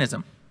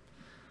opportunism.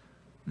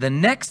 The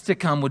next to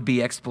come would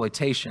be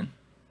exploitation.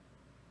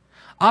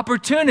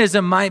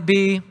 Opportunism might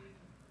be,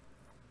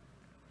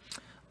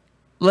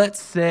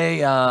 let's say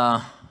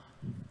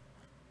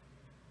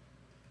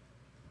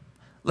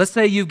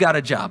you've got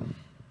a job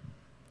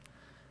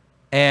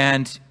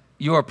and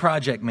you're a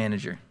project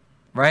manager,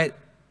 right?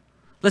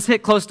 Let's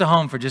hit close to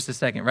home for just a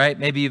second, right?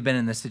 Maybe you've been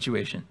in this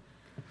situation.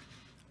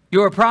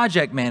 You're a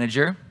project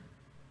manager,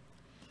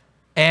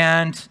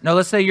 and no,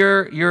 let's say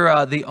you're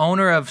the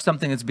owner of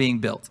something that's being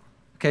built.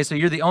 Okay, so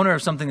you're the owner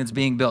of something that's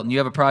being built, and you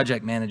have a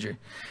project manager.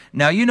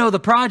 Now, you know the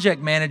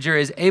project manager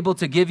is able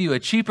to give you a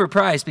cheaper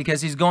price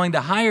because he's going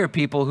to hire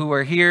people who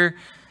are here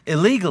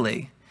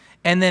illegally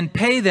and then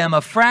pay them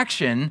a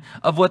fraction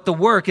of what the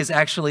work is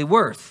actually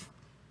worth.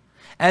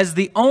 As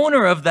the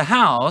owner of the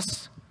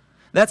house,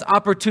 that's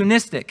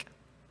opportunistic.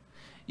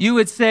 You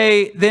would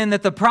say then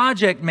that the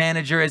project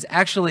manager is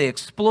actually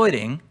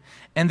exploiting,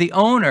 and the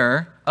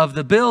owner of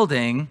the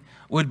building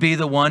would be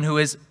the one who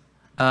is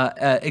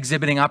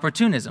exhibiting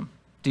opportunism.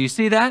 Do you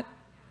see that?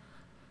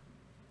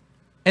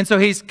 And so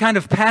he's kind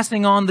of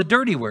passing on the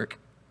dirty work.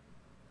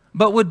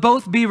 But would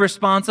both be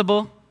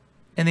responsible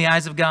in the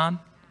eyes of God?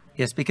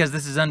 Yes, because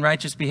this is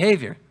unrighteous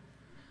behavior.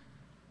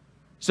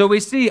 So we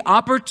see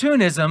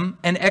opportunism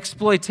and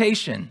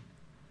exploitation.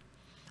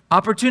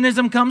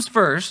 Opportunism comes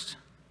first,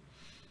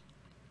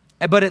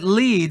 but it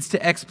leads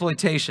to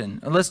exploitation.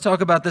 And let's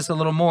talk about this a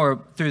little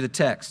more through the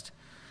text.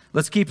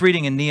 Let's keep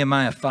reading in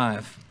Nehemiah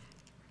 5.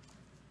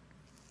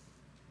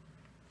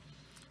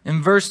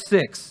 In verse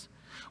 6,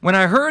 when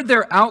I heard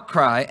their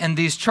outcry and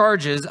these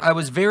charges, I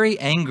was very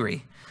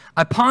angry.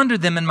 I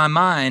pondered them in my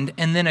mind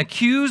and then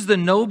accused the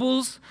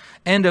nobles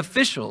and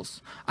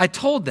officials. I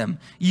told them,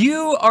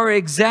 you are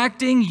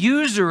exacting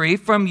usury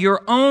from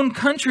your own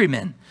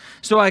countrymen.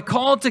 So I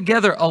called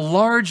together a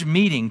large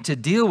meeting to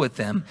deal with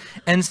them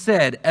and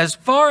said, as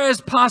far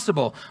as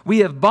possible, we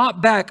have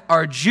bought back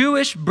our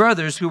Jewish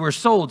brothers who were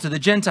sold to the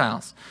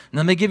Gentiles. And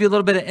let me give you a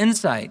little bit of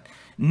insight.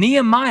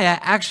 Nehemiah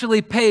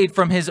actually paid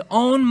from his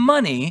own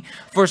money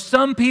for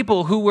some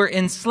people who were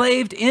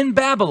enslaved in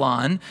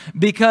Babylon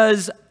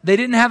because they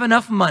didn't have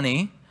enough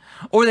money,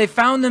 or they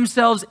found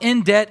themselves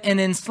in debt and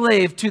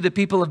enslaved to the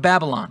people of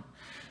Babylon.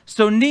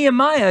 So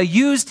Nehemiah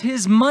used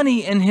his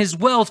money and his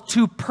wealth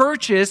to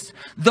purchase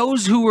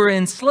those who were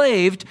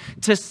enslaved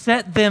to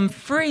set them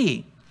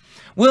free.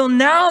 Well,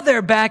 now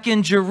they're back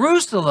in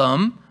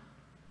Jerusalem,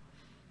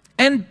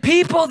 and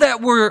people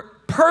that were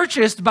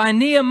purchased by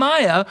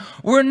Nehemiah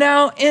were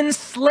now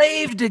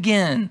enslaved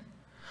again.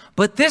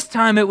 But this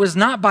time it was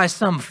not by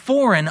some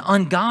foreign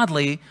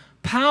ungodly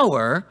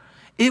power.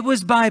 It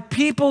was by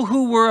people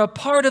who were a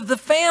part of the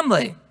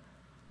family.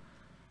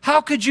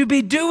 How could you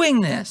be doing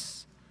this?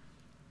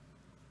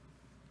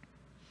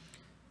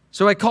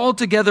 So I called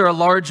together a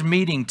large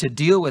meeting to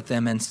deal with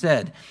them and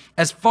said,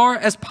 as far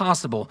as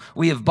possible,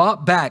 we have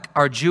bought back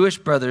our Jewish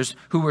brothers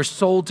who were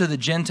sold to the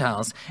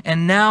Gentiles,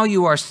 and now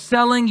you are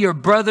selling your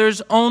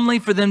brothers only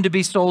for them to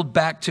be sold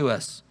back to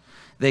us.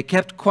 They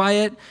kept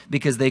quiet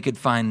because they could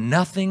find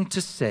nothing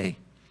to say.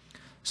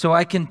 So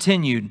I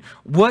continued,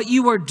 what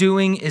you are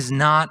doing is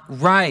not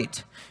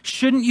right.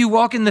 Shouldn't you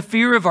walk in the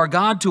fear of our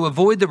God to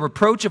avoid the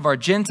reproach of our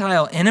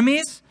Gentile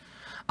enemies?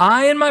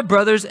 I and my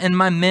brothers and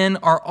my men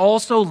are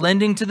also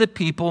lending to the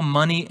people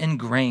money and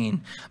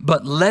grain,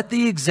 but let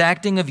the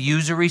exacting of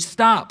usury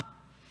stop.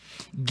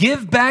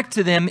 give back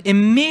to them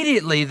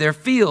immediately their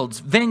fields,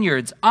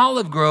 vineyards,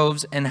 olive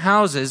groves, and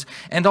houses,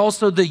 and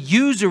also the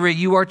usury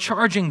you are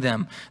charging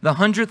them, the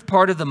 100th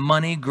part of the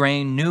money,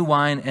 grain, new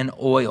wine, and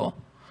oil.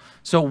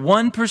 So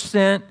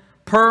 1%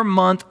 per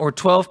month or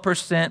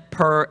 12%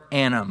 per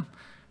annum,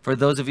 for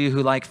those of you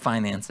who like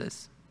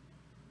finances.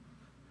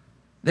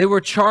 They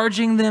were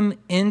charging them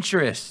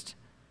interest.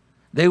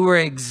 They were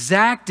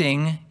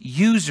exacting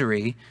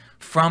usury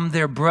from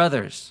their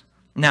brothers.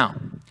 Now,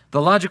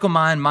 the logical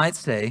mind might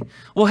say,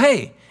 well,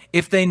 hey,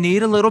 if they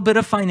need a little bit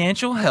of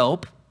financial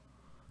help,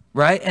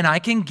 right, and I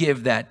can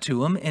give that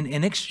to them, and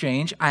in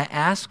exchange, I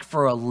ask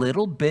for a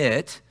little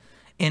bit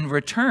in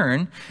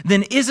return,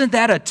 then isn't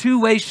that a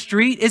two-way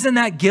street? Isn't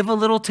that give a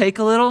little, take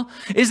a little?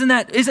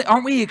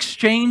 Aren't we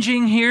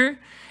exchanging here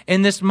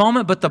in this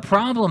moment? But the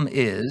problem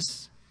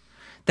is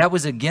that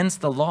was against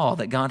the law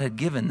that God had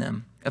given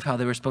them of how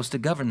they were supposed to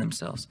govern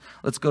themselves.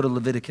 Let's go to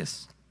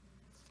Leviticus.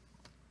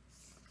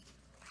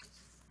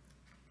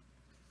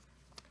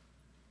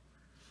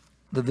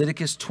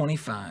 Leviticus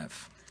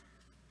 25.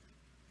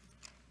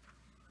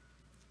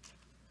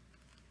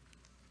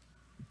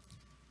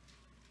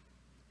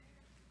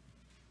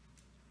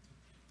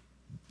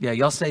 Yeah,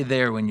 y'all say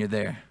there when you're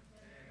there.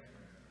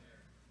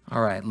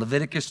 All right,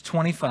 Leviticus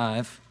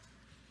 25.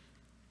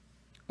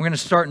 We're going to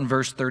start in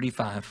verse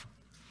 35.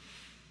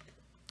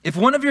 If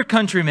one of your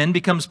countrymen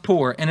becomes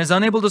poor and is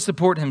unable to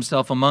support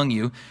himself among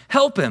you,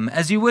 help him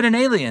as you would an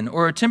alien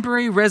or a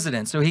temporary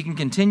resident so he can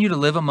continue to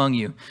live among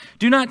you.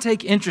 Do not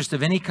take interest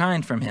of any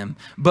kind from him,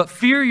 but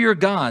fear your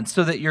God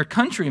so that your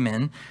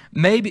countrymen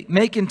may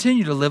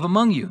continue to live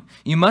among you.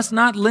 You must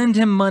not lend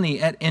him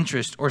money at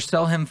interest or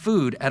sell him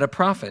food at a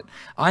profit.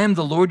 I am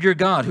the Lord your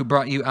God who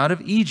brought you out of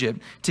Egypt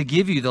to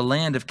give you the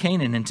land of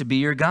Canaan and to be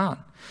your God.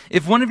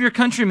 If one of your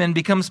countrymen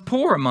becomes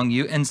poor among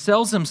you and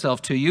sells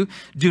himself to you,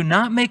 do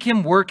not make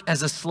him work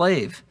as a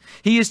slave.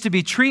 He is to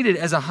be treated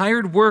as a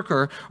hired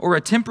worker or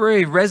a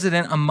temporary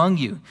resident among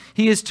you.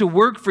 He is to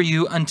work for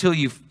you until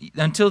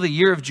the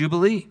year of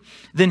Jubilee.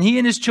 Then he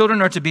and his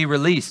children are to be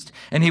released,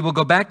 and he will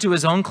go back to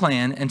his own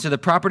clan and to the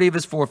property of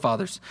his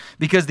forefathers,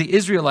 because the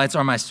Israelites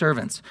are my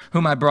servants,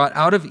 whom I brought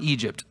out of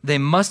Egypt. They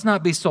must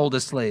not be sold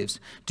as slaves.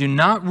 Do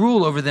not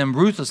rule over them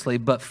ruthlessly,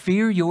 but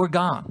fear your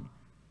God.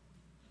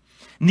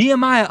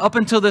 Nehemiah, up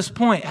until this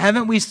point,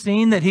 haven't we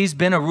seen that he's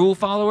been a rule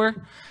follower?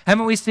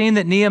 Haven't we seen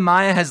that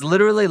Nehemiah has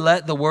literally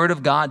let the word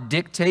of God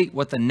dictate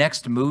what the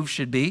next move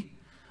should be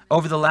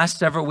over the last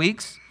several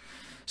weeks?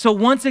 So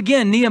once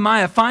again,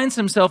 Nehemiah finds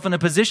himself in a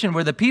position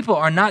where the people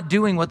are not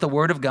doing what the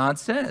word of God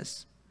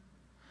says.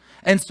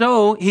 And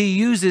so he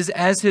uses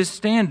as his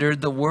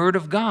standard the word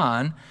of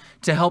God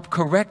to help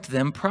correct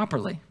them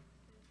properly.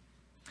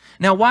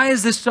 Now, why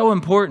is this so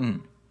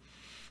important?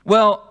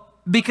 Well,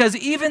 because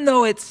even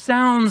though it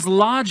sounds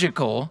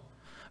logical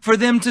for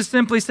them to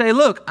simply say,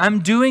 look,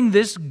 I'm doing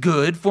this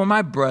good for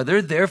my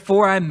brother,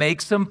 therefore I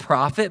make some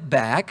profit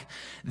back,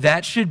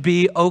 that should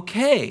be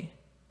okay.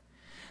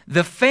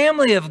 The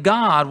family of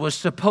God was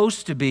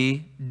supposed to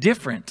be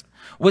different.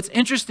 What's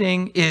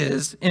interesting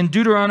is in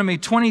Deuteronomy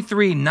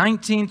 23,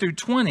 19 through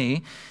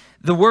 20,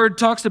 the word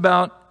talks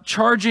about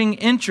charging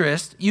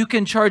interest. You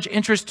can charge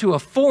interest to a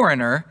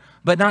foreigner,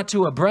 but not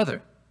to a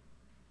brother.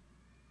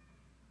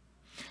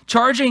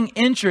 Charging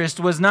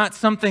interest was not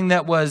something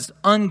that was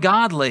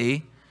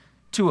ungodly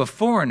to a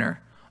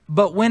foreigner.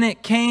 But when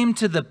it came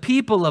to the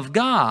people of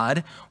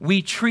God,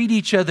 we treat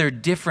each other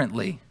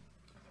differently.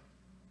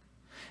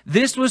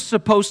 This was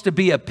supposed to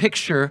be a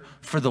picture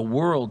for the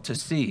world to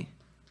see.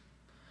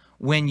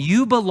 When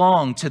you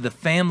belong to the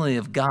family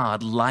of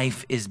God,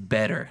 life is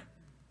better.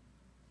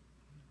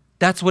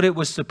 That's what it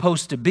was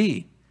supposed to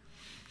be.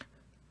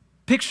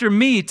 Picture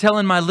me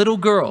telling my little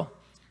girl,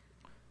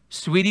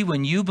 sweetie,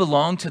 when you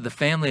belong to the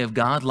family of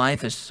God,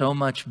 life is so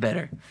much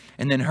better.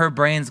 And then her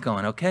brain's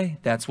going, okay,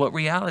 that's what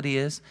reality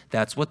is.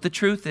 That's what the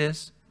truth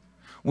is.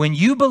 When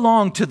you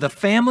belong to the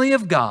family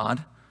of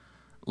God,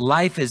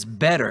 life is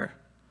better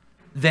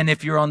than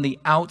if you're on the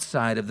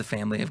outside of the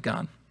family of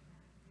God.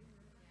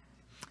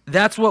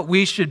 That's what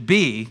we should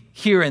be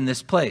here in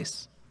this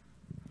place.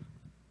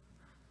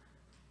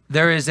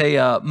 There is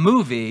a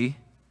movie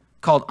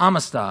called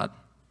Amistad.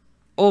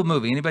 Old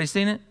movie. Anybody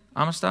seen it?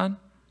 Amistad?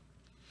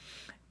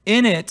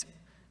 In it,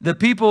 the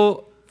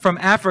people from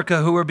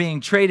Africa who were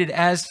being traded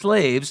as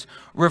slaves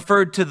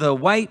referred to the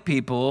white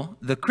people,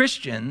 the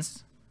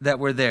Christians that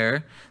were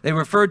there, they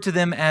referred to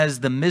them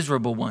as the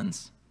miserable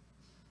ones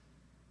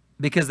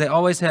because they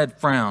always had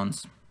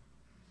frowns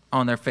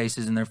on their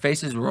faces, and their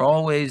faces were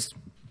always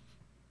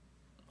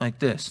like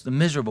this, the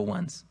miserable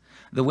ones.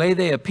 The way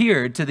they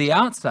appeared to the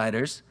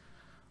outsiders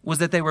was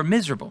that they were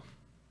miserable.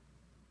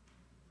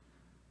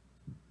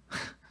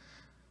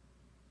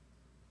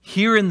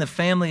 Here in the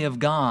family of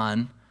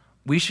God,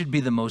 we should be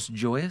the most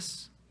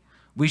joyous.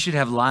 We should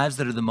have lives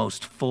that are the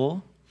most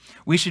full.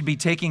 We should be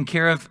taking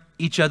care of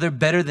each other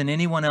better than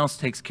anyone else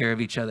takes care of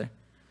each other.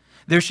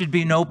 There should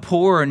be no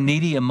poor or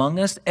needy among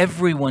us.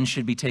 Everyone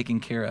should be taken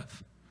care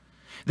of.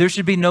 There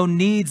should be no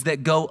needs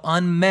that go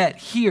unmet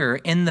here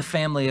in the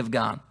family of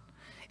God.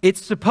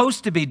 It's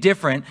supposed to be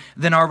different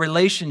than our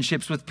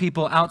relationships with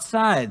people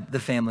outside the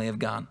family of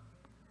God.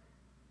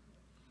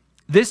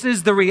 This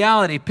is the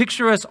reality.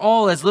 Picture us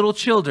all as little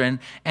children,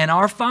 and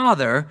our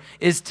Father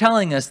is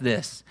telling us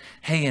this.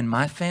 Hey, in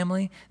my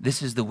family,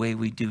 this is the way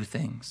we do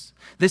things.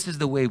 This is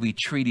the way we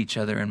treat each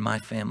other in my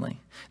family.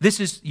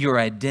 This is your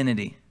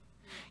identity.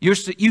 You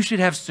should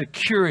have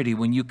security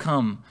when you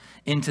come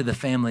into the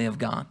family of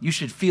God. You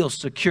should feel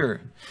secure.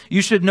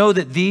 You should know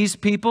that these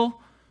people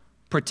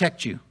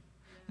protect you.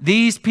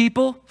 These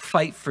people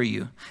fight for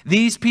you.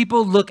 These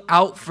people look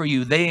out for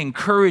you. They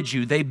encourage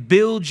you. They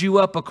build you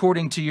up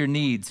according to your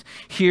needs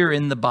here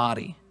in the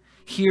body,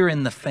 here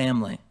in the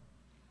family.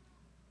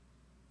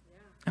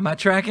 Am I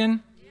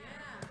tracking? Yeah.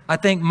 I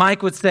think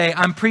Mike would say,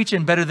 I'm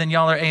preaching better than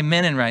y'all are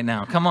amening right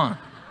now. Come on.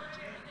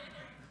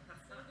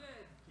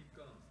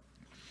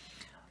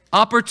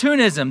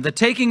 Opportunism, the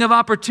taking of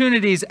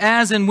opportunities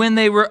as and when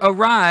they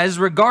arise,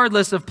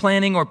 regardless of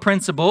planning or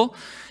principle.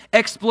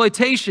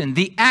 Exploitation,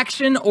 the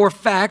action or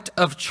fact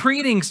of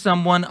treating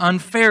someone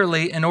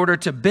unfairly in order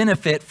to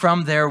benefit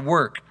from their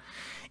work.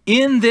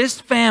 In this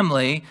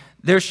family,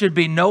 there should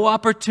be no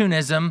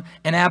opportunism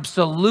and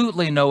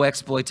absolutely no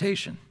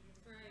exploitation.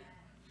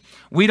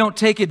 We don't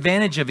take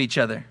advantage of each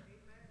other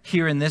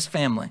here in this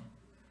family,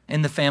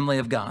 in the family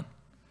of God.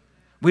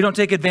 We don't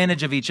take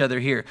advantage of each other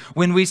here.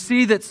 When we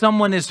see that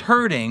someone is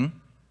hurting,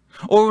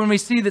 or when we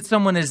see that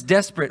someone is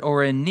desperate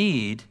or in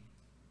need,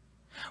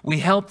 we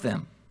help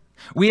them.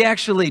 We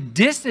actually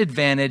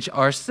disadvantage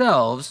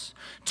ourselves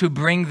to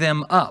bring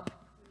them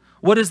up.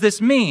 What does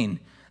this mean?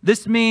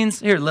 This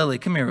means, here, Lily,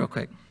 come here real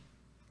quick.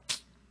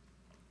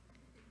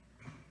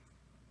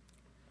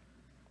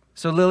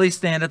 So Lily,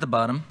 stand at the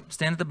bottom.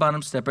 Stand at the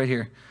bottom, step right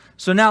here.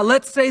 So now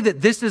let's say that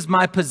this is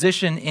my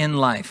position in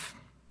life.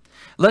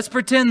 Let's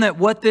pretend that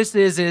what this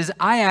is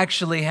I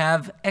actually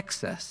have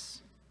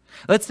excess.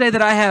 Let's say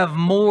that I have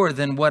more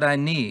than what I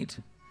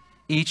need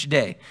each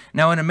day.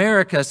 Now in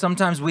America,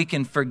 sometimes we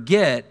can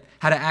forget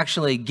how to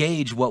actually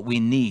gauge what we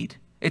need.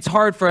 It's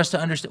hard for us to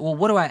understand, well,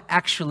 what do I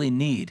actually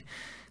need?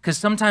 Because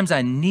sometimes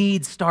I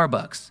need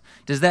Starbucks.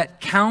 Does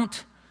that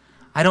count?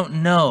 I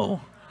don't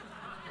know.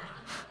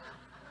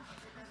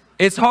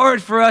 It's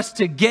hard for us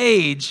to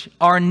gauge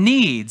our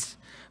needs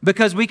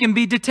because we can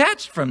be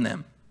detached from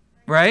them,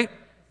 right?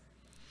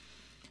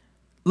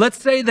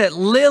 Let's say that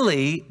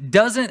Lily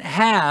doesn't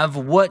have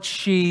what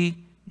she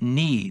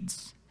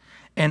needs,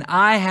 and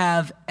I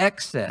have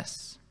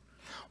excess.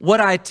 What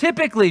I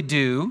typically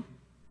do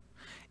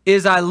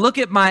is I look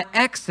at my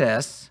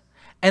excess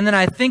and then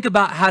I think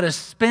about how to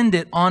spend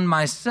it on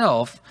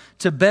myself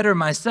to better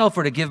myself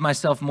or to give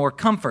myself more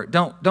comfort.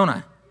 Don't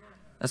I?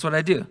 That's what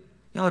I do.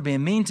 Y'all are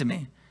being mean to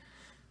me.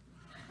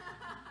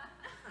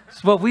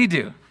 It's what we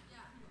do.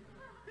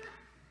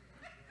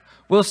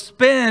 We'll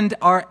spend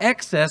our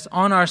excess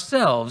on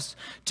ourselves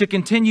to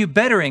continue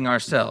bettering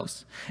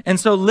ourselves. And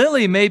so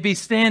Lily may be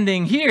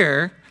standing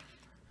here,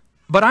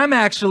 but I'm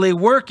actually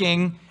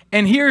working,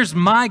 and here's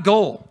my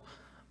goal.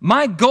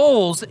 My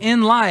goals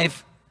in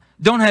life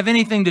don't have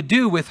anything to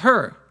do with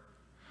her.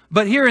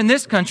 But here in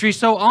this country,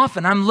 so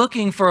often I'm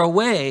looking for a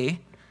way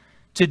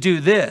to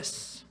do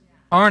this,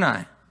 aren't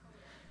I?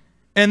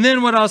 And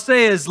then what I'll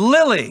say is,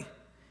 Lily,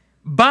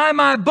 buy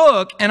my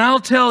book and I'll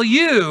tell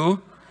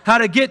you how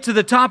to get to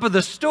the top of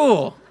the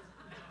stool,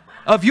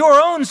 of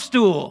your own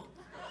stool,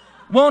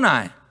 won't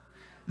I?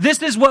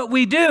 This is what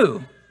we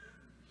do.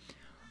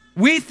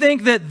 We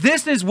think that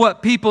this is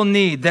what people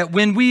need, that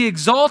when we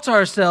exalt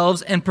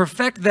ourselves and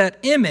perfect that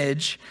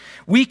image,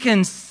 we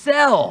can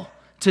sell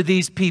to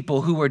these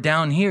people who are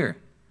down here.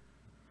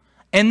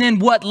 And then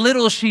what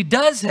little she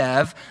does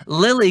have,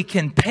 Lily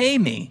can pay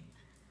me.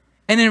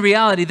 And in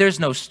reality, there's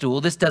no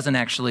stool. This doesn't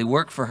actually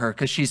work for her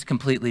because she's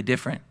completely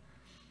different,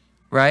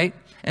 right?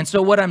 And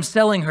so what I'm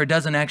selling her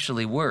doesn't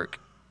actually work.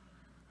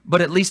 But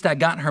at least I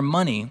got her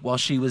money while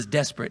she was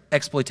desperate.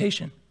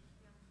 Exploitation.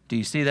 Do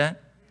you see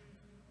that?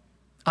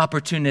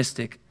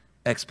 Opportunistic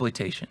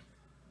exploitation.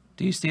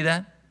 Do you see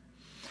that?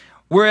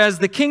 Whereas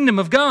the kingdom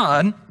of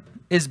God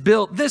is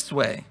built this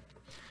way.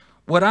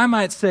 What I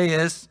might say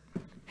is,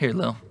 here,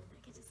 Lil,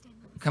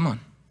 come on.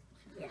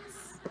 Yes.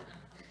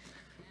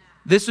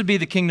 This would be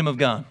the kingdom of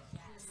God.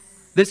 Yes.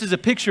 This is a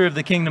picture of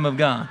the kingdom of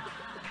God.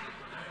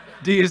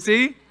 Do you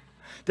see?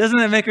 Doesn't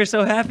that make her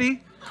so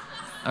happy?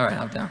 All right,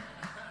 I'm down.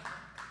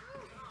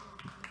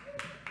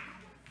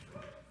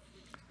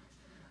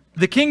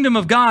 The kingdom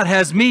of God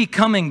has me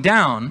coming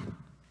down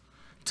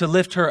to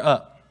lift her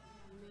up.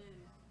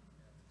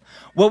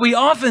 What we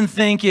often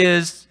think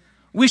is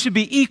we should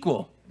be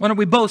equal. Why don't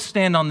we both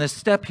stand on this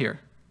step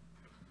here?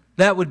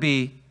 That would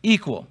be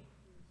equal.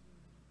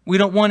 We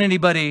don't want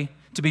anybody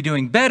to be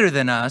doing better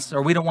than us,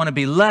 or we don't want to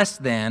be less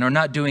than or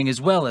not doing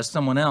as well as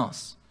someone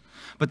else.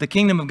 But the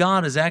kingdom of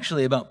God is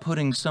actually about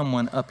putting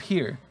someone up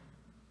here,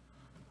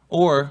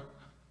 or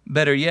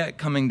better yet,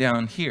 coming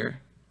down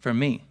here for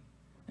me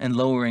and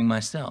lowering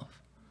myself.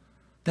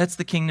 That's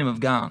the kingdom of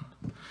God.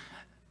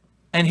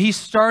 And he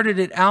started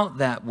it out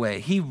that way.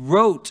 He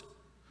wrote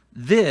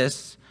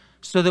this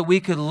so that we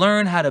could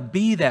learn how to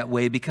be that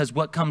way, because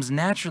what comes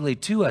naturally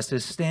to us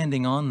is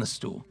standing on the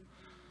stool.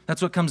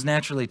 That's what comes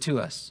naturally to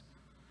us.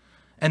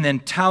 And then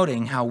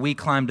touting how we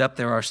climbed up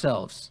there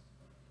ourselves,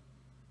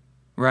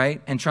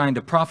 right? And trying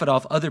to profit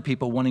off other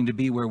people wanting to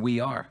be where we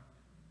are.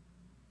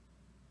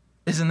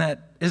 Isn't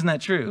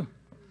that true?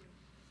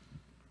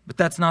 But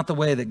that's not the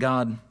way that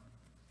God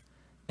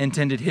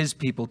intended his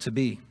people to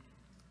be.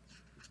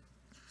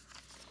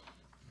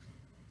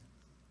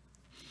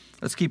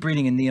 Let's keep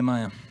reading in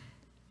Nehemiah.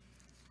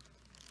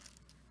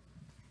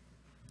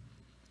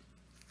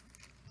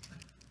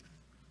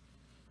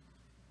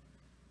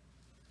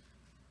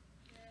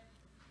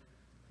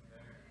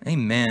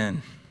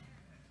 Amen.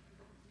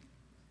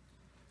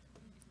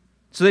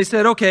 So they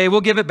said, okay,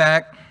 we'll give it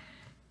back.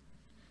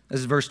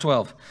 This is verse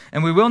 12.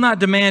 And we will not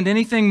demand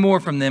anything more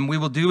from them. We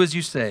will do as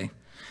you say.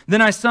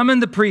 Then I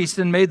summoned the priests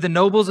and made the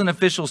nobles and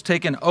officials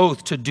take an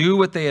oath to do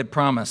what they had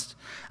promised.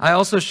 I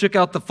also shook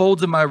out the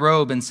folds of my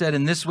robe and said,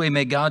 in this way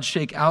may God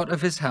shake out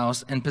of his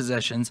house and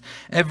possessions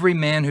every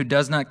man who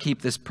does not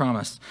keep this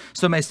promise.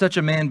 So may such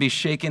a man be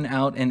shaken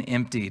out and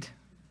emptied.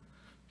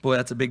 Boy,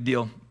 that's a big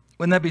deal.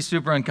 Wouldn't that be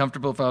super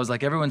uncomfortable if I was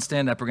like, everyone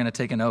stand up, we're going to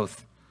take an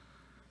oath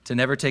to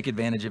never take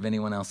advantage of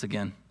anyone else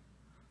again?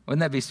 Wouldn't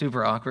that be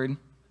super awkward?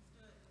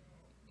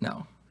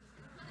 No.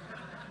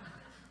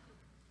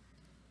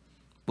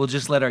 We'll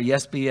just let our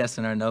yes be yes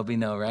and our no be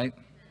no, right?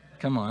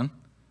 Come on.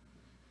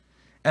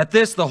 At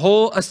this, the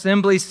whole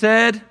assembly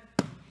said,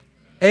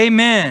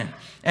 Amen,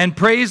 and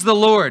praised the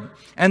Lord.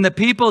 And the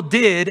people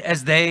did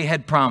as they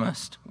had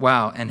promised.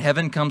 Wow, and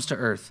heaven comes to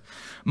earth.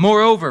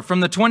 Moreover, from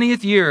the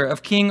 20th year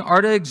of King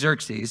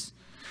Artaxerxes,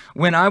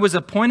 when I was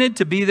appointed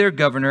to be their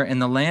governor in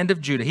the land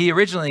of Judah, he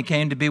originally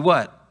came to be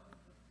what?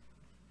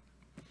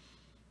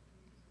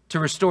 To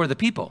restore the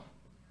people.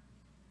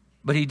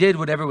 But he did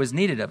whatever was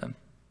needed of him.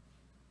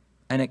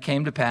 And it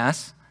came to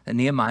pass that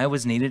Nehemiah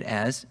was needed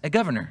as a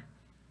governor.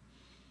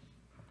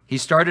 He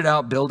started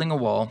out building a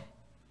wall,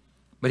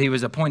 but he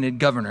was appointed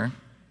governor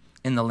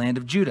in the land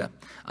of Judah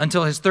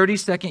until his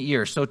 32nd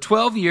year. So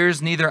 12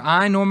 years, neither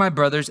I nor my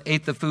brothers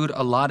ate the food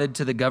allotted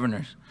to the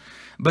governors.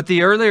 But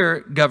the earlier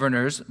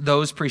governors,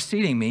 those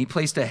preceding me,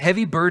 placed a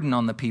heavy burden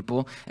on the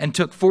people and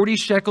took 40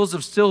 shekels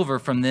of silver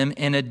from them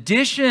in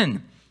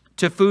addition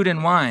to food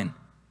and wine.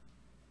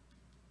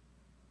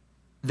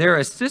 Their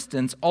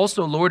assistants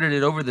also lorded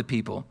it over the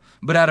people.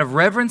 But out of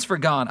reverence for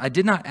God, I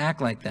did not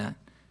act like that.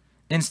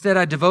 Instead,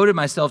 I devoted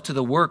myself to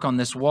the work on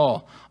this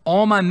wall.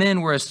 All my men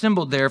were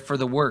assembled there for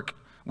the work.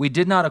 We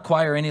did not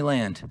acquire any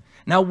land.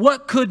 Now,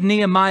 what could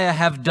Nehemiah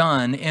have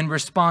done in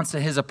response to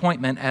his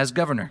appointment as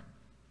governor?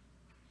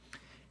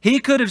 He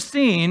could have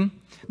seen,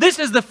 this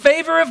is the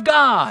favor of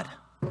God.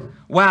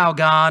 Wow,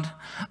 God,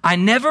 I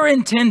never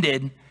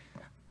intended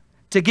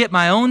to get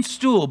my own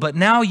stool, but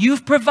now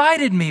you've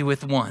provided me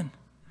with one.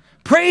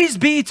 Praise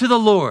be to the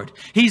Lord.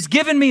 He's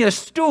given me a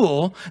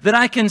stool that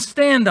I can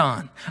stand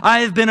on.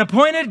 I have been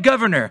appointed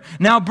governor.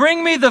 Now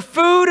bring me the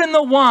food and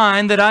the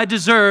wine that I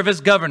deserve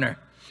as governor.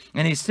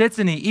 And he sits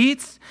and he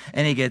eats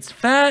and he gets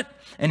fat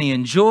and he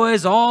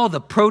enjoys all the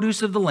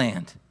produce of the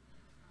land.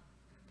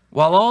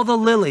 While all the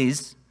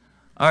lilies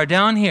are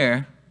down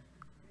here,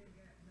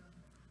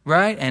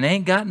 right, and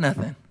ain't got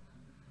nothing.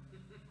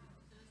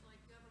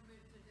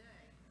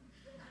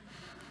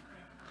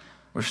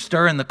 We're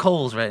stirring the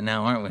coals right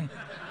now, aren't we?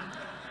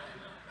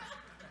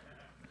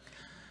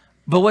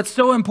 But what's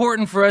so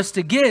important for us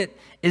to get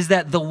is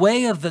that the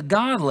way of the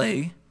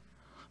godly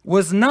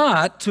was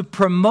not to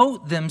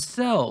promote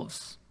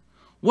themselves.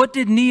 What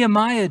did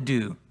Nehemiah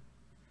do?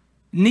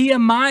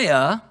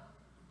 Nehemiah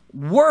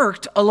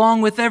worked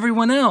along with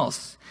everyone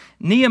else.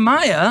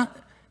 Nehemiah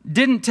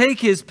didn't take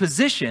his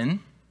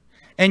position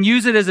and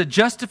use it as a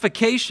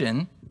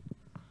justification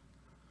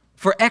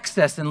for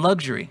excess and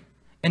luxury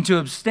and to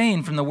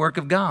abstain from the work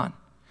of God.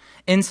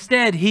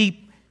 Instead,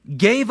 he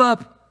gave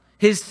up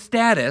his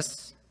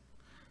status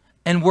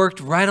and worked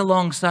right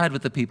alongside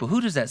with the people.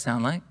 Who does that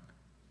sound like?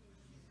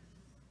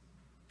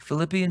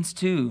 Philippians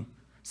 2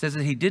 says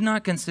that he did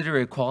not consider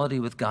equality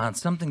with God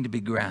something to be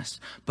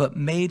grasped, but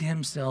made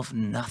himself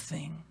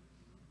nothing.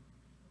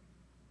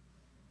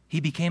 He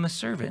became a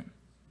servant.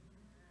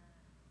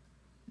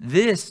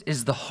 This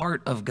is the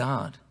heart of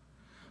God,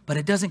 but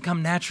it doesn't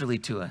come naturally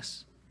to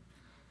us.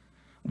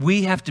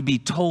 We have to be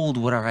told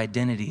what our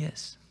identity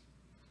is.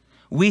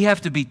 We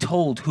have to be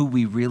told who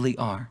we really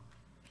are.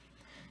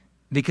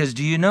 Because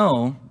do you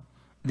know,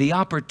 the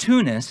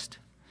opportunist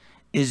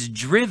is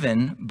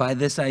driven by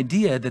this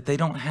idea that they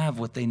don't have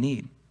what they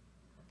need.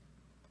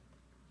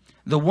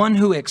 The one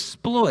who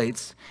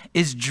exploits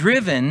is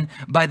driven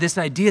by this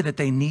idea that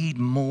they need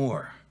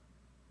more.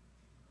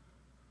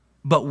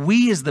 But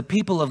we as the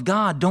people of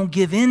God don't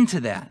give in to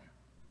that.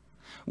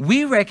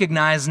 We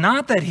recognize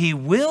not that he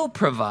will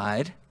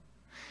provide,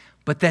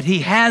 but that he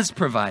has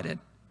provided.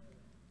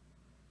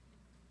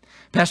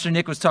 Pastor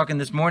Nick was talking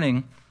this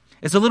morning.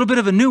 It's a little bit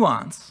of a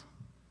nuance,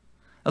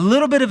 a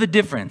little bit of a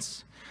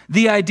difference.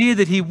 The idea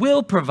that he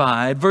will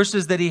provide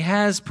versus that he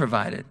has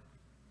provided,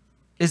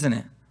 isn't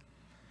it?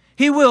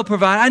 He will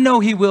provide. I know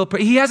he will.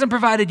 He hasn't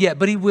provided yet,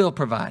 but he will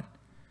provide.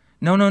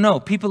 No, no, no.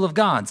 People of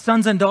God,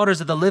 sons and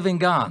daughters of the living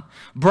God,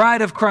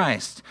 bride of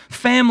Christ,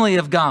 family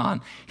of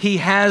God, he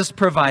has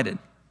provided.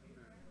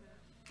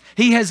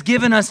 He has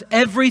given us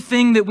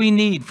everything that we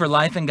need for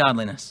life and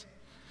godliness.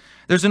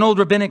 There's an old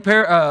rabbinic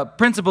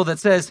principle that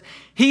says,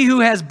 he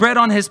who has bread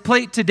on his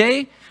plate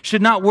today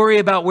should not worry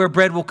about where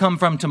bread will come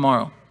from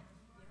tomorrow.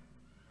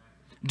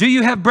 Do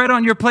you have bread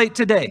on your plate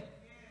today?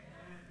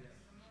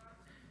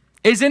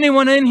 Is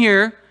anyone in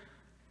here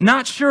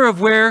not sure of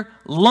where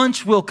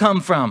lunch will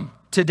come from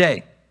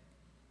today?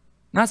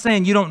 Not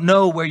saying you don't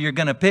know where you're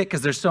going to pick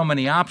because there's so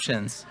many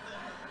options.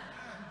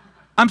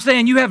 I'm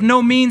saying you have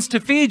no means to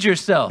feed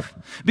yourself.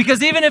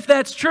 Because even if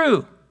that's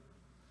true,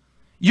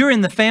 you're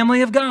in the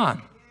family of God.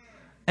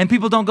 And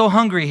people don't go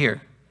hungry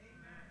here.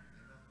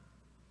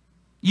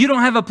 You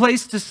don't have a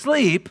place to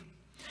sleep.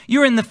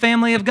 You're in the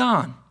family of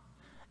God.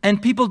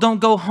 And people don't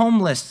go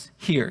homeless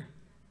here.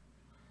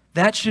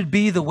 That should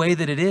be the way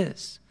that it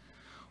is.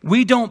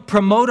 We don't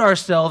promote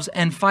ourselves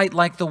and fight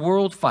like the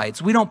world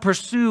fights. We don't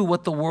pursue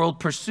what the world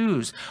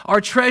pursues. Our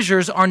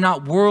treasures are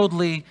not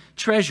worldly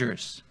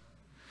treasures.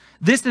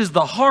 This is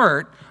the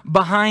heart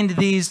behind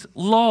these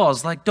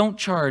laws, like don't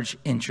charge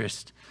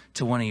interest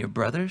to one of your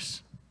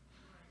brothers.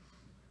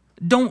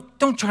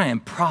 Don't try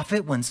and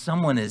profit when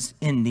someone is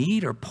in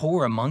need or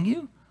poor among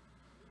you.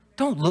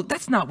 Don't look,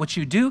 that's not what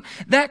you do.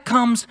 That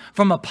comes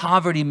from a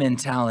poverty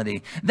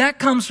mentality. That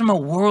comes from a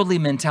worldly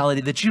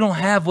mentality that you don't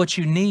have what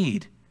you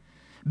need.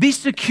 Be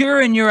secure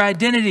in your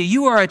identity.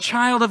 You are a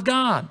child of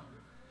God.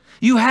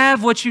 You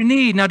have what you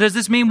need. Now, does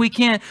this mean we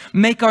can't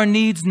make our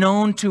needs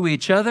known to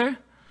each other?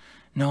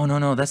 No, no,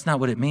 no, that's not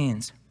what it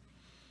means.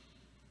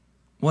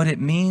 What it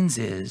means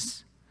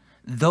is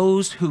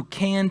those who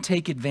can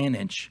take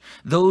advantage,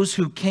 those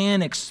who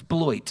can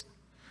exploit,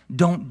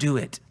 don't do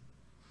it.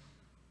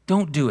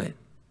 Don't do it.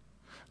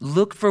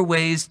 Look for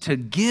ways to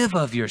give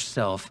of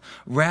yourself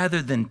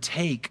rather than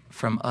take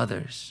from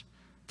others.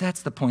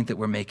 That's the point that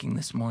we're making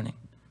this morning.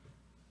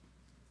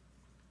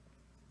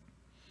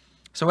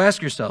 So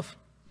ask yourself,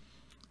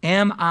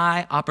 am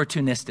I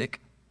opportunistic?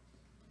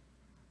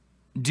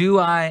 Do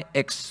I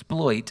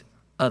exploit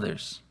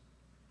others?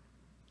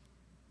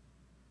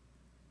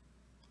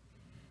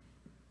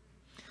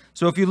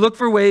 So if you look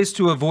for ways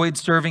to avoid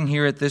serving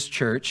here at this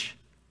church,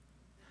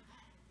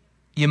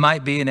 you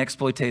might be an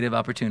exploitative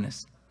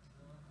opportunist.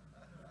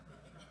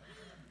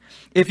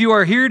 If you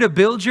are here to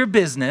build your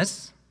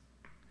business,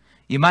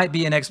 you might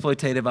be an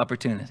exploitative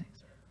opportunity,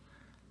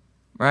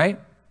 right?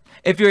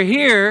 If you're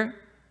here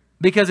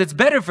because it's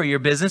better for your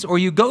business, or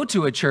you go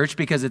to a church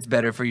because it's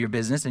better for your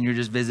business and you're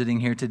just visiting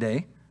here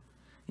today,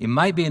 you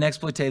might be an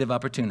exploitative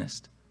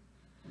opportunist.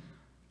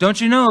 Don't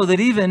you know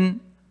that even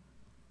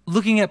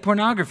looking at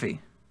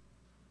pornography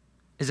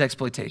is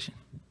exploitation?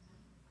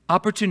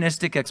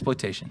 Opportunistic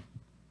exploitation.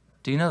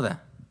 Do you know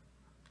that?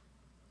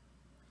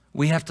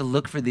 We have to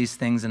look for these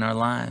things in our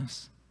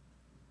lives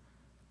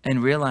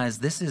and realize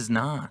this is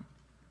not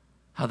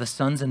how the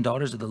sons and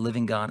daughters of the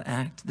living God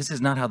act. This is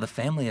not how the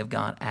family of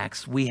God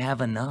acts. We have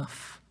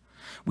enough.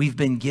 We've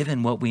been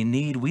given what we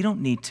need. We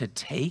don't need to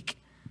take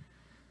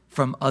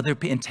from other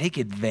people and take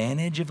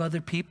advantage of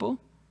other people.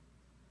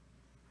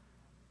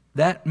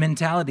 That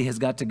mentality has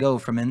got to go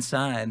from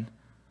inside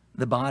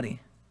the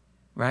body,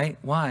 right?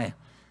 Why?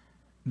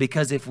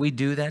 Because if we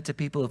do that to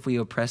people, if we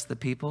oppress the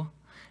people,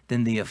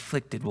 then the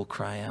afflicted will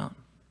cry out.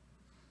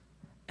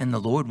 And the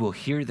Lord will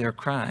hear their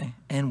cry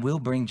and will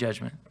bring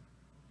judgment.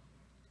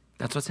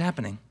 That's what's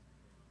happening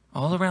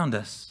all around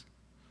us.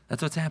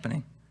 That's what's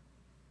happening.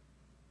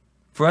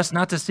 For us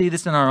not to see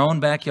this in our own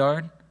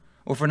backyard,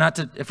 or for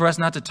us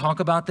not to talk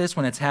about this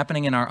when it's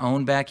happening in our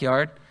own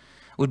backyard,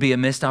 would be a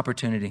missed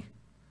opportunity.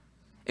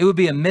 It would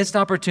be a missed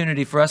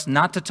opportunity for us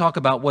not to talk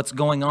about what's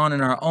going on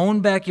in our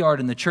own backyard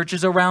and the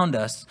churches around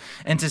us,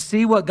 and to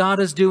see what God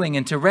is doing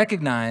and to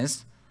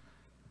recognize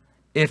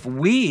if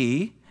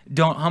we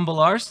don't humble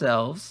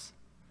ourselves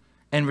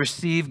and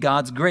receive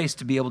God's grace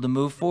to be able to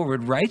move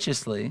forward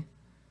righteously,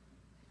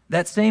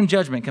 that same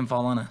judgment can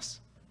fall on us.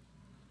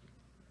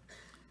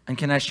 And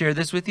can I share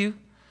this with you?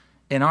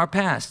 In our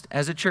past,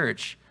 as a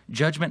church,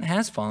 judgment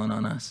has fallen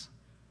on us.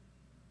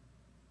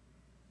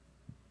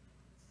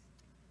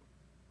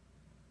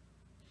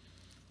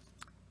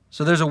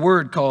 So there's a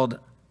word called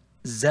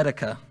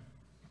tzedakah.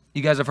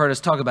 You guys have heard us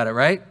talk about it,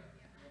 right?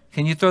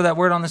 Can you throw that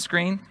word on the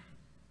screen?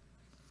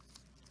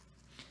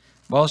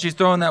 While she's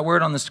throwing that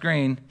word on the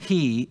screen,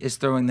 he is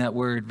throwing that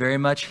word, very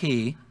much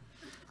he.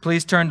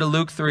 Please turn to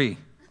Luke 3.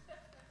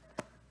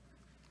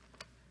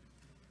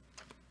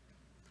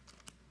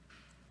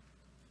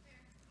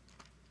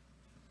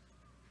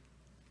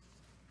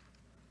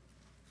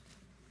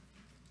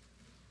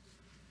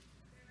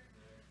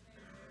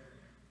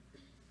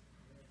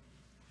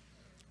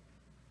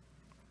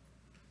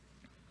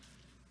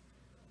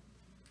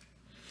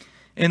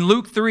 In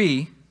Luke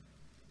 3,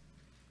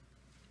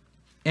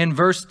 in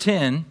verse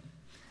 10,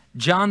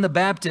 John the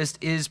Baptist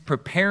is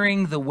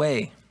preparing the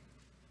way.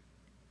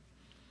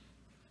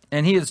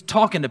 And he is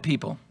talking to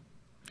people,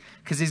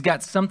 because he's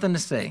got something to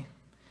say.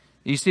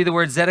 You see the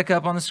word Zedek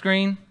up on the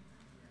screen?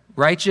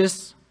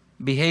 Righteous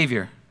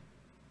behavior.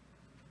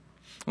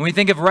 When we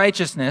think of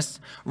righteousness,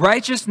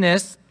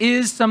 righteousness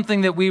is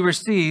something that we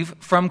receive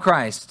from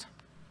Christ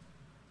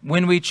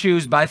when we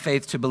choose by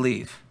faith to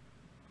believe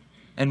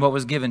in what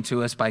was given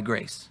to us by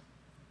grace.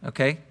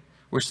 Okay?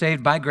 We're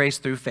saved by grace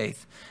through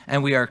faith,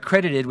 and we are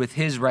credited with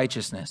his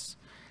righteousness.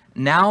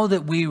 Now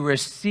that we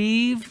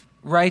receive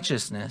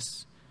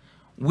righteousness,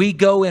 we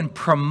go and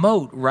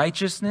promote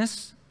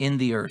righteousness in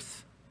the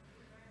earth.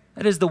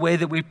 That is the way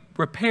that we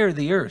repair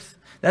the earth.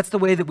 That's the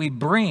way that we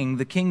bring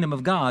the kingdom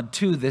of God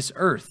to this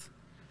earth.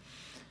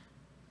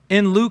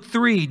 In Luke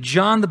 3,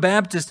 John the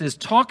Baptist is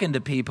talking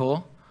to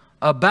people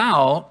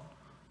about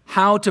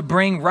how to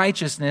bring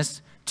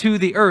righteousness to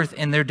the earth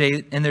in their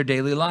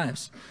daily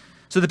lives.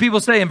 So the people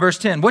say in verse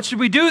 10, "What should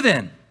we do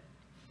then?"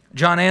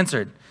 John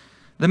answered,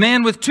 "The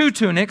man with 2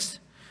 tunics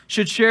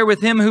should share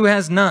with him who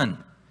has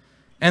none,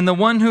 and the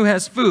one who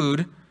has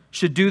food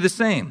should do the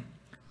same."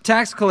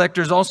 Tax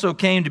collectors also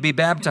came to be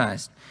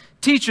baptized.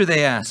 "Teacher,"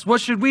 they asked, "what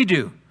should we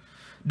do?"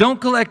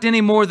 "Don't collect any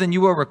more than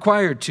you are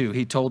required to,"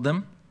 he told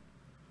them.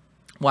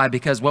 Why?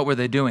 Because what were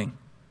they doing?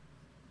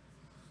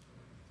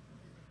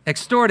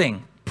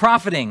 Extorting,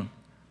 profiting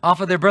off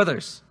of their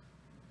brothers.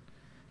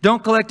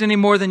 "Don't collect any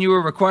more than you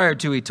are required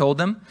to," he told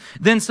them.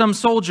 Then some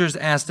soldiers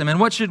asked him, "And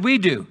what should we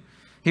do?"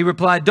 He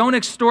replied, "Don't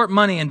extort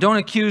money and don't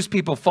accuse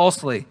people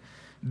falsely.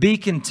 Be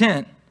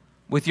content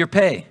with your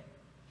pay."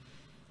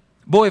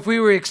 Boy, if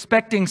we were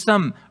expecting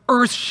some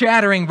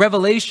earth-shattering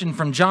revelation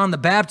from John the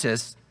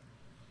Baptist,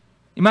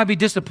 you might be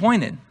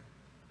disappointed.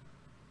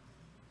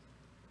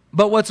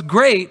 But what's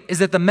great is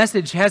that the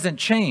message hasn't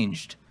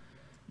changed.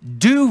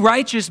 Do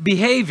righteous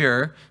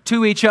behavior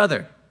to each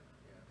other.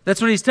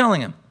 That's what he's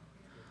telling him.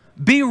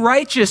 Be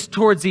righteous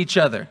towards each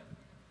other.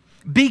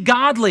 Be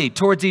godly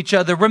towards each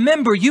other.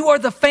 Remember, you are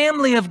the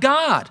family of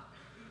God.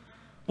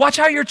 Watch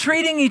how you're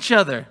treating each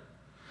other.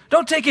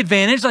 Don't take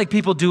advantage like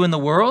people do in the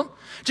world.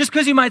 Just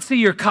because you might see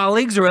your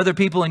colleagues or other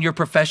people in your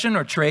profession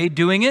or trade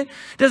doing it,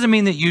 doesn't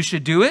mean that you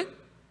should do it.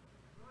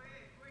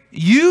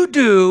 You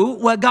do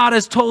what God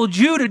has told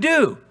you to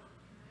do.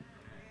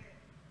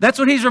 That's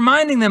what he's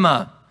reminding them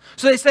of.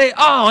 So they say,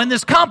 "Oh, in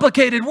this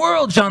complicated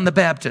world, John the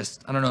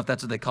Baptist." I don't know if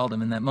that's what they called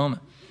him in that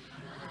moment.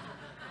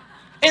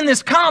 "In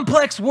this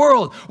complex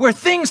world where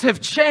things have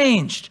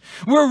changed,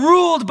 we're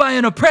ruled by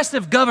an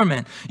oppressive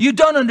government. You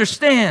don't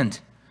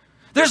understand.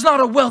 There's not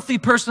a wealthy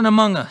person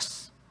among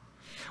us.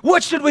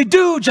 What should we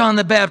do, John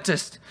the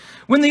Baptist,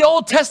 when the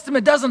Old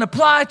Testament doesn't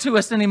apply to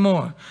us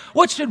anymore?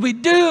 What should we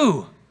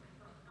do?"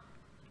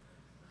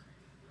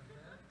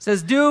 It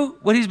says, do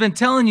what he's been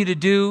telling you to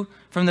do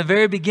from the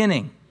very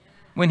beginning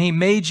when he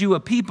made you a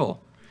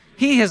people.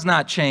 He has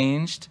not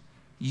changed.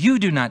 You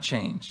do not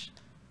change.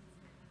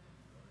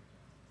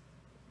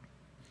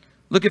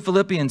 Look at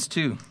Philippians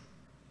 2.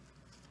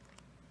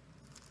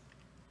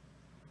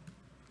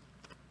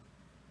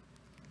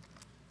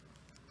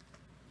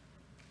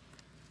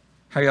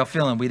 How y'all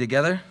feeling? We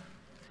together?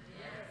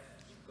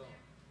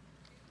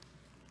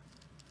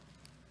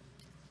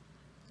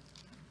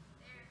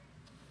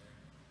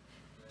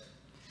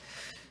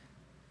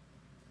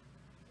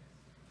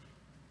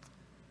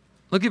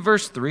 Look at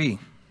verse 3.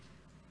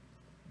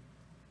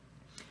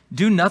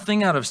 "Do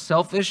nothing out of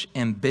selfish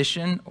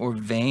ambition or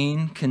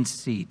vain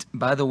conceit."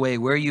 By the way,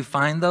 where you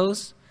find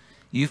those,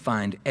 you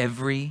find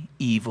every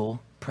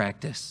evil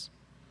practice.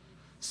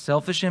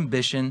 Selfish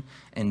ambition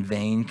and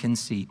vain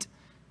conceit.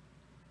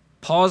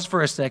 Pause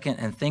for a second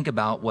and think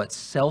about what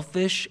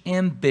selfish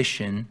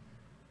ambition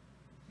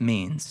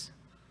means.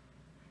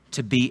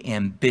 To be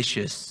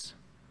ambitious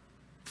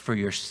for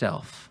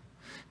yourself.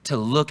 To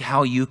look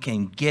how you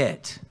can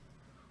get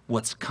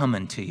what's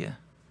coming to you.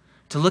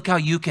 To look how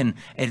you can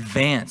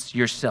advance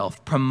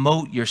yourself,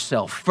 promote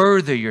yourself,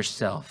 further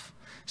yourself.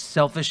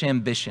 Selfish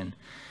ambition.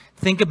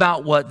 Think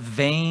about what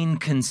vain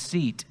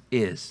conceit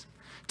is.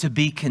 To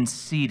be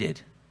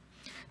conceited.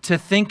 To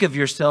think of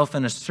yourself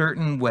in a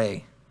certain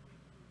way.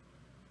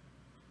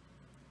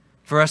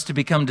 For us to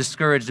become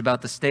discouraged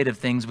about the state of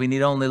things, we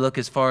need only look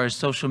as far as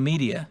social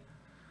media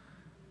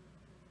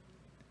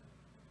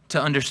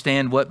to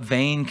understand what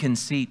vain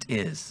conceit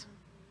is.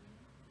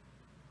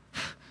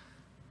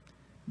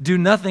 "Do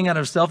nothing out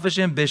of selfish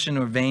ambition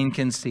or vain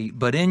conceit,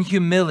 but in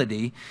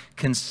humility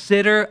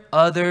consider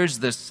others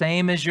the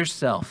same as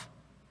yourself."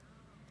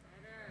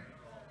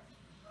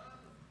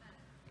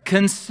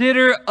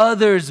 Consider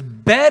others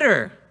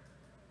better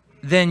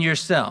than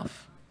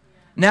yourself.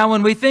 Now,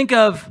 when we think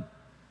of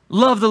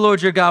love the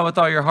Lord your God with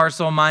all your heart,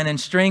 soul, mind, and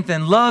strength,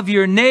 and love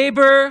your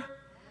neighbor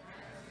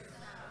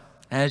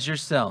as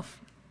yourself,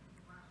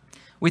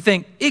 we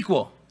think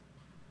equal.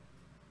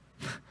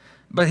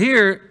 But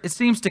here, it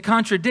seems to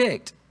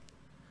contradict.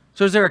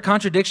 So is there a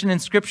contradiction in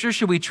Scripture?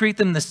 Should we treat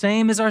them the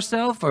same as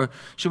ourselves, or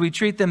should we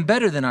treat them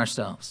better than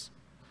ourselves?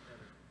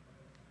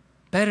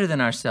 Better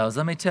than ourselves.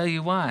 Let me tell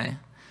you why.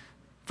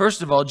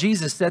 First of all,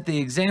 Jesus set the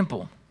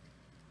example.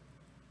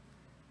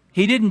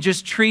 He didn't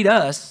just treat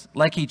us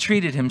like he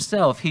treated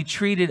himself. He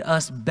treated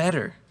us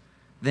better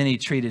than he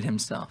treated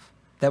himself.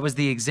 That was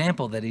the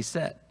example that he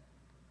set.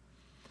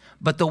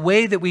 But the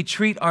way that we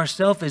treat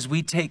ourselves is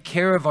we take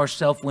care of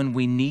ourselves when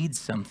we need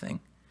something.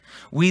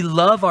 We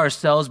love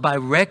ourselves by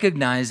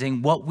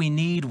recognizing what we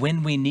need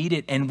when we need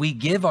it, and we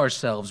give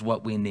ourselves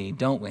what we need,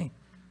 don't we?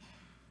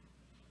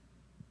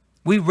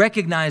 We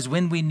recognize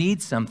when we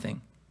need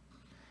something.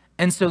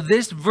 And so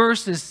this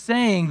verse is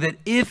saying that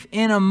if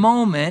in a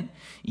moment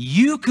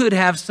you could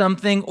have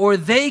something or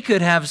they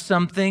could have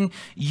something,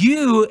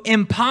 you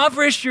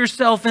impoverish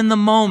yourself in the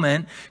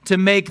moment to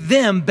make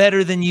them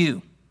better than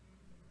you,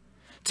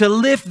 to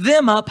lift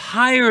them up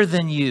higher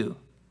than you,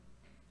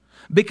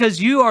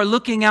 because you are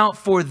looking out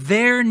for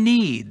their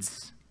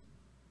needs,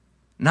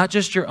 not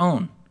just your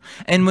own.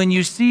 And when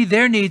you see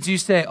their needs, you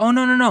say, oh,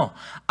 no,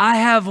 I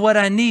have what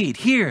I need.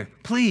 Here,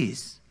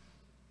 please.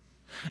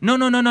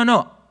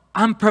 No.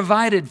 I'm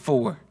provided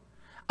for.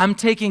 I'm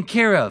taken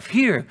care of.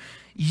 Here,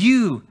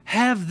 you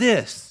have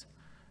this.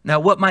 Now,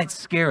 what might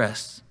scare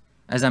us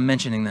as I'm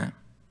mentioning that?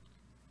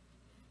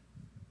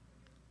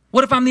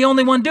 What if I'm the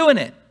only one doing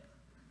it?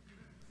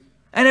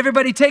 And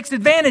everybody takes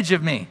advantage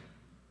of me?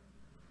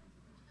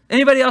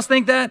 Anybody else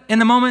think that in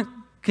the moment?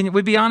 Can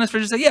we be honest for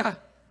just a second? Yeah.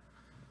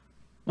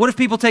 What if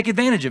people take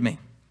advantage of me?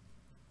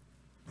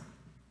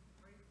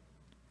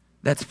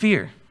 That's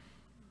fear.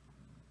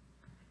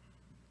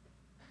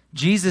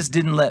 Jesus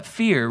didn't let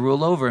fear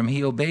rule over him.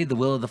 He obeyed the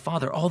will of the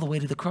Father all the way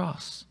to the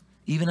cross,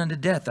 even unto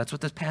death. That's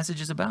what this passage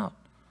is about.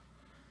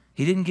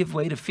 He didn't give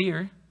way to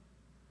fear.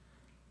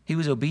 He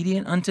was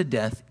obedient unto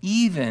death,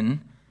 even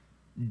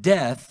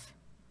death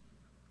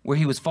where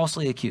he was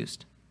falsely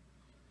accused,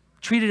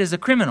 treated as a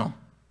criminal.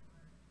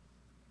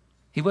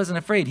 He wasn't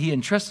afraid. He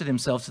entrusted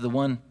himself to the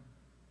one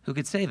who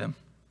could save him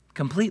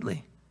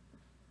completely.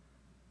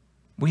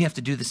 We have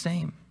to do the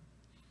same.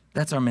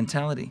 That's our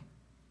mentality.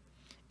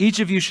 Each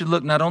of you should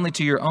look not only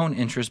to your own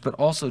interests, but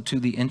also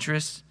to the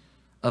interests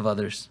of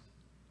others.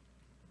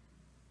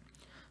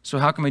 So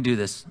how can we do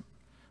this?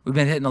 We've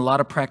been hitting a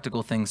lot of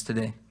practical things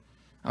today.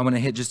 I want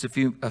to hit just a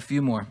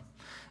few more.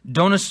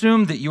 Don't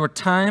assume that your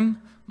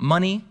time,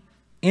 money,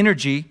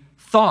 energy,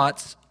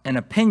 thoughts, and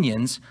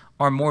opinions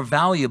are more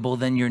valuable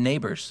than your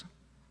neighbors.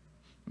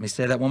 Let me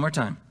say that one more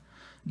time.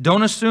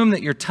 Don't assume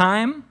that your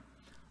time,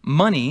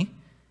 money,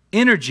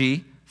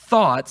 energy,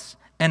 thoughts,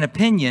 and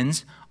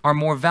opinions are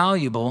more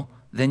valuable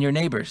than your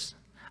neighbors.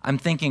 I'm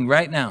thinking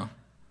right now,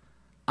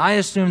 I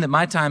assume that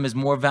my time is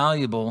more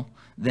valuable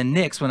than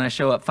Nick's when I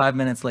show up 5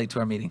 minutes late to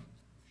our meeting.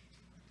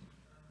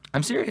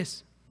 I'm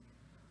serious.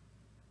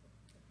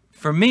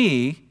 For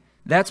me,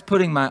 that's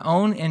putting my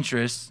own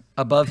interests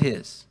above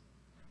his.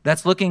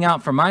 That's looking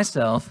out for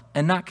myself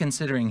and not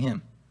considering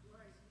him.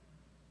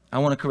 I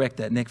want to correct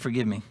that. Nick,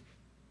 forgive me.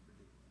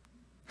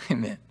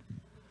 Amen.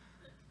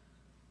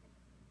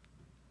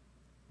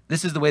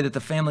 This is the way that the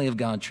family of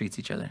God treats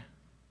each other.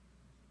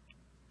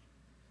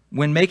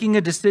 When making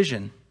a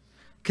decision,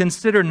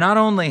 consider not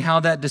only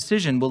how that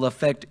decision will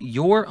affect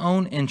your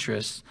own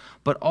interests,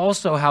 but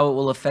also how it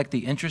will affect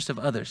the interests of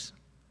others.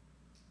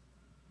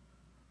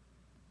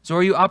 So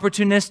are you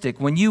opportunistic?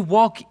 When you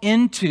walk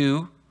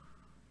into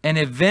an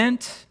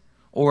event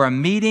or a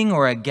meeting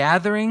or a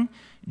gathering,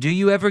 do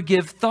you ever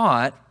give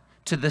thought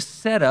to the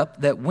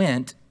setup that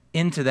went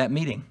into that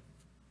meeting,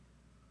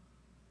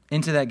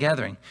 into that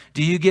gathering?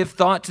 Do you give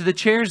thought to the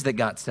chairs that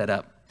got set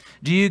up?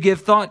 Do you give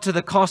thought to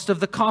the cost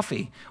of the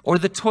coffee or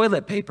the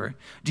toilet paper?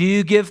 Do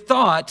you give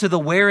thought to the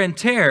wear and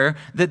tear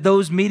that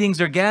those meetings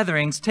or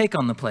gatherings take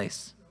on the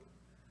place?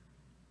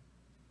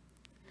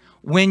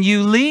 When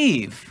you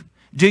leave,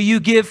 do you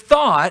give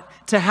thought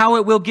to how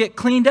it will get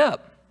cleaned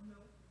up?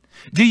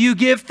 Do you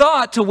give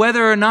thought to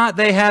whether or not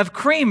they have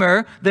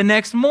creamer the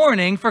next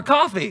morning for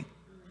coffee?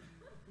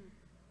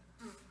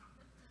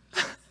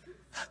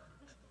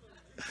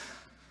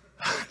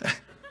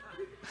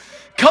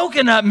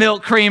 Coconut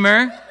milk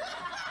creamer.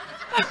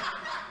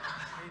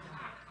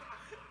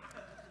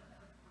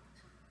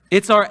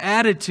 It's our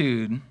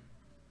attitude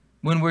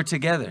when we're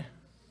together.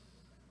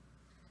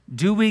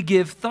 Do we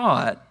give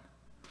thought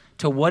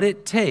to what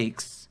it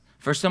takes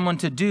for someone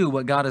to do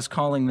what God is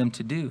calling them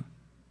to do?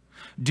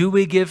 Do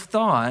we give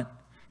thought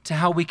to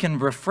how we can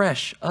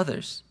refresh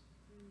others?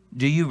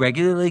 Do you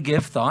regularly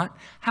give thought?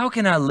 How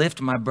can I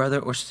lift my brother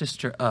or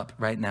sister up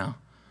right now?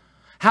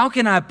 How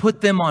can I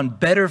put them on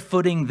better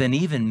footing than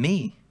even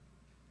me?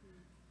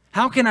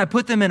 How can I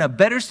put them in a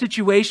better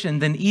situation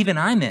than even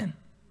I'm in?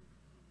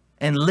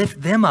 And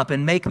lift them up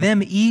and make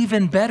them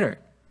even better.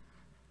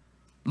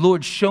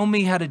 Lord, show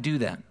me how to do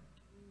that.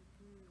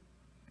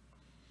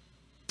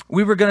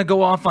 We were going to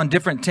go off on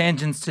different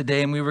tangents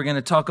today, and we were going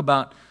to talk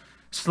about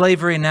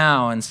slavery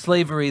now and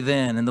slavery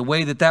then, and the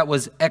way that that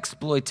was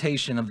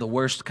exploitation of the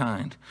worst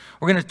kind.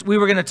 We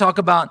were going to talk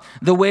about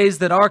the ways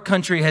that our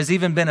country has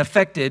even been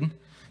affected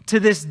to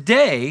this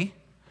day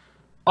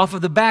off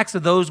of the backs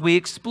of those we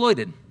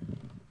exploited.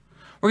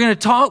 We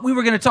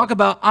were going to talk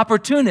about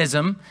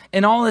opportunism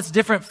in all its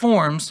different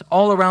forms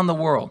all around the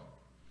world.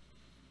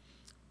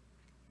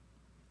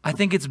 I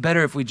think it's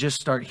better if we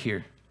just start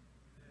here.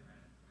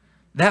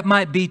 That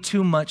might be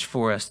too much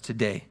for us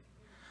today.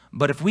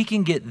 But if we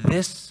can get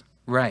this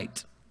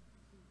right,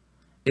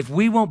 if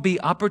we won't be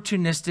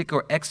opportunistic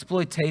or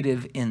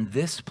exploitative in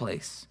this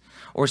place,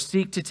 or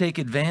seek to take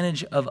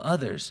advantage of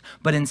others,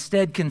 but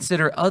instead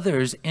consider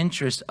others'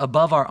 interests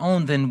above our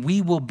own, then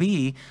we will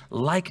be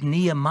like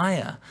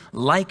Nehemiah,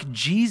 like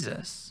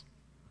Jesus.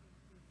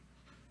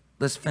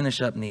 Let's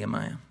finish up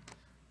Nehemiah.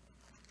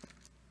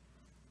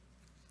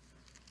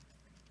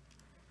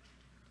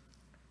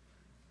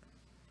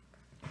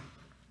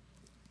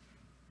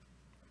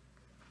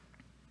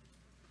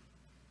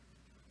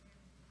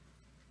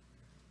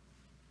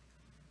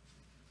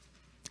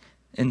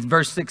 In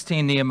verse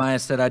 16, Nehemiah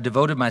said, I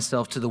devoted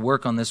myself to the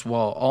work on this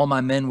wall. All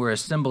my men were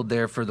assembled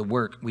there for the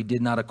work. We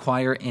did not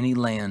acquire any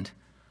land.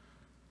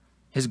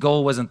 His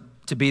goal wasn't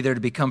to be there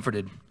to be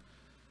comforted.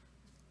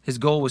 His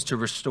goal was to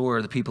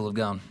restore the people of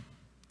God.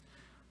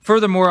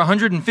 Furthermore,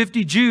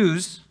 150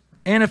 Jews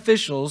and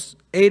officials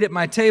ate at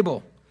my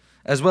table,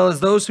 as well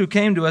as those who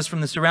came to us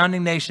from the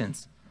surrounding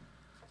nations.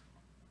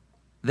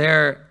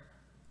 Their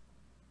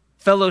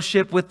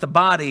fellowship with the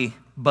body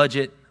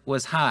budget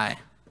was high.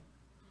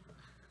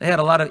 They had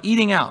a lot of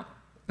eating out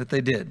that they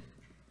did.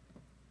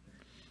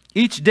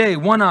 Each day,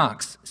 1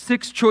 ox,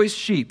 6 choice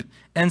sheep,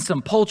 and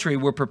some poultry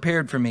were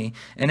prepared for me,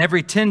 and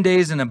every 10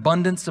 days an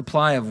abundant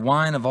supply of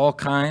wine of all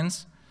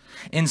kinds.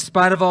 In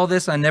spite of all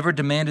this, I never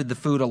demanded the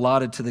food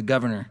allotted to the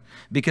governor,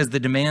 because the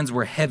demands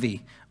were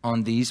heavy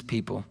on these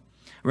people.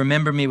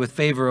 Remember me with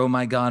favor, O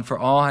my God, for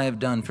all I have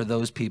done for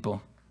those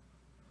people.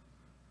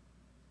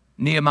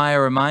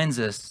 Nehemiah reminds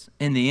us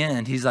in the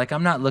end, he's like,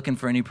 I'm not looking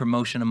for any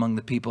promotion among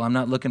the people. I'm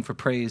not looking for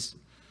praise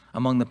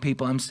among the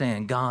people. I'm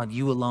saying, God,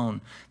 you alone.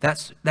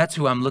 That's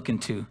who I'm looking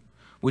to.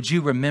 Would you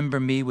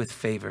remember me with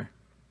favor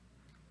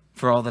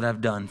for all that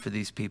I've done for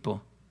these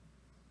people?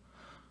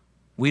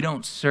 We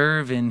don't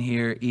serve in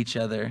here each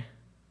other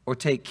or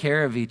take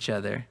care of each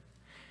other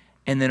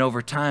and then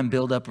over time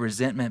build up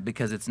resentment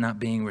because it's not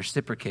being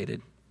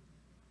reciprocated.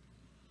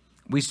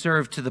 We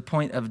serve to the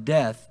point of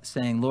death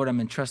saying, Lord, I'm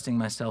entrusting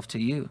myself to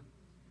you.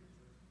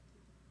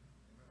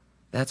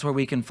 That's where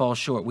we can fall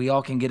short. We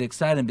all can get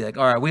excited and be like,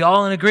 all right, we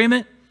all in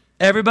agreement?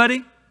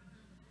 Everybody?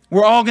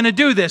 We're all going to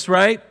do this,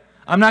 right?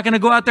 I'm not going to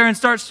go out there and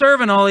start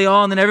serving all of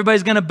y'all and then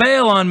everybody's going to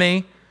bail on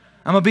me.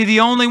 I'm going to be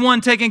the only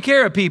one taking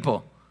care of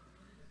people.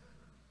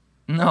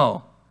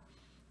 No.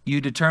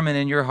 You determine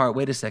in your heart,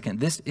 wait a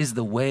second, this is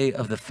the way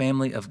of the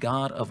family of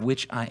God of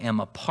which I am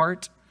a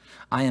part.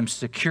 I am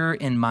secure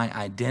in my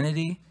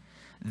identity.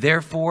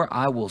 Therefore,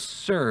 I will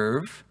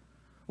serve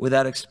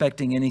without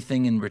expecting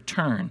anything in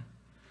return,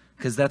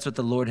 because that's what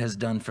the Lord has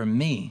done for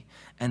me,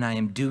 and I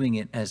am doing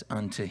it as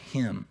unto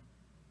him.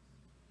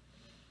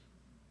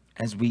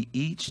 As we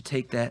each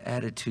take that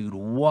attitude,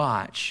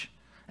 watch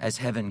as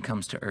heaven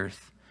comes to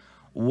earth.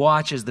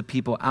 Watch as the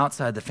people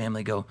outside the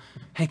family go,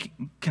 hey,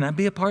 can I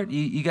be a part?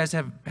 You guys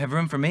have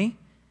room for me?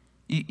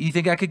 You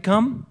think I could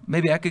come?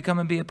 Maybe I could come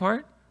and be a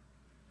part?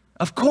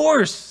 Of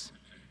course.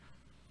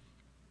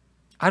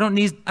 I don't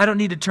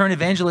need to turn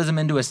evangelism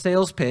into a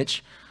sales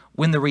pitch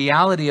when the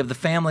reality of the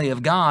family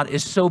of God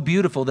is so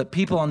beautiful that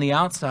people on the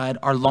outside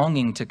are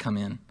longing to come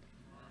in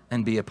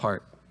and be a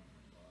part.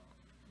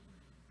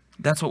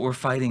 That's what we're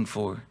fighting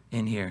for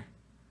in here.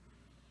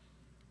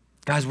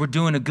 Guys, we're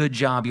doing a good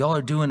job. Y'all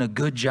are doing a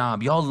good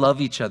job. Y'all love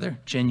each other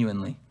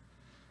genuinely.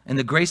 And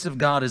the grace of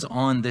God is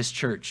on this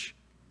church.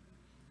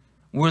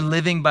 We're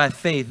living by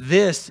faith.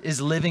 This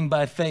is living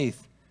by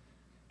faith.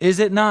 Is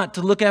it not?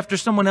 To look after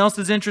someone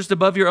else's interest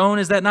above your own,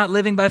 is that not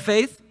living by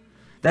faith?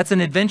 That's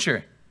an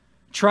adventure.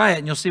 Try it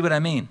and you'll see what I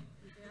mean.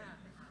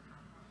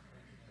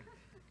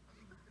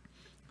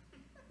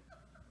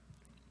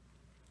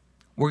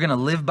 We're going to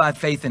live by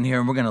faith in here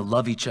and we're going to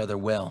love each other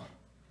well.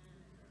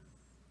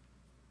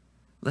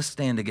 Let's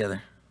stand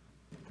together.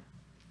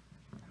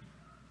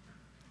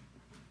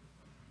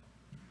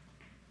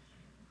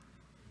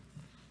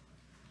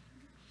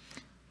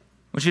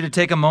 I want you to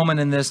take a moment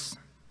in this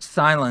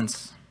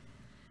silence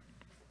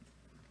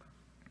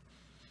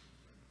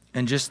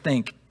and just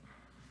think.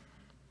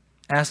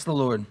 Ask the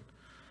Lord,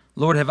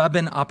 Lord, have I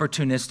been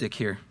opportunistic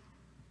here?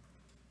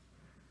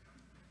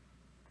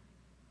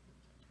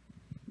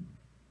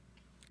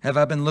 Have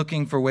I been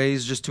looking for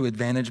ways just to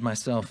advantage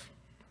myself?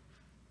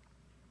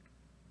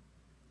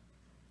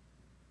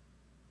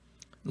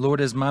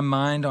 Lord, is my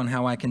mind on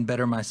how I can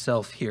better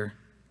myself here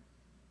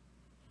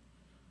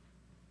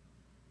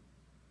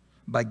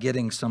by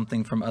getting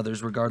something from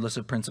others regardless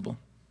of principle?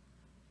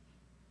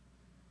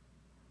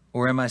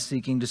 Or am I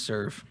seeking to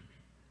serve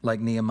like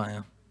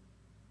Nehemiah?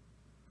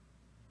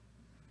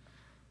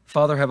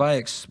 Father, have I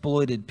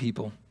exploited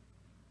people?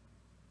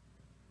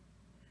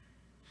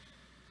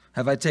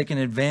 Have I taken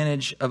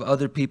advantage of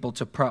other people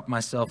to prop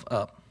myself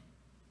up?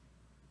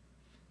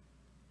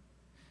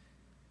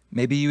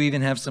 Maybe you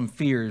even have some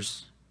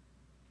fears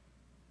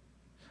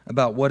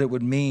about what it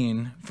would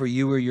mean for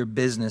you or your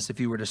business if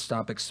you were to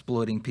stop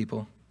exploiting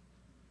people.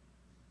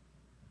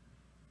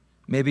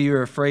 Maybe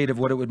you're afraid of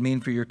what it would mean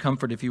for your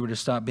comfort if you were to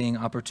stop being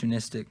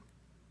opportunistic.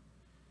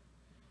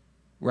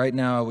 Right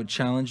now, I would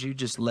challenge you,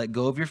 just let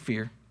go of your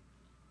fear.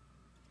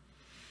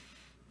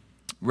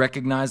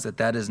 recognize that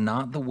that is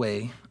not the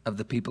way of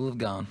the people of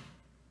God.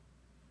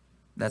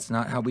 That's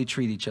not how we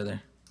treat each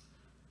other.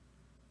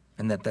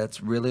 And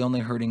that's really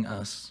only hurting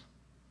us.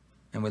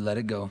 And we let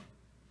it go.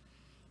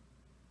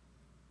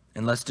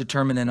 And let's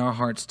determine in our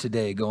hearts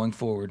today, going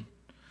forward,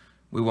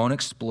 we won't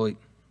exploit.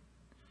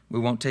 We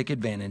won't take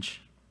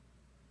advantage.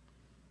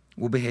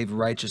 We'll behave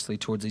righteously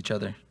towards each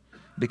other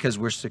because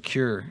we're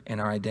secure in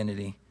our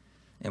identity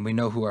and we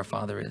know who our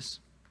Father is.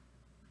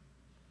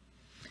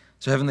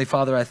 So Heavenly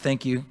Father, I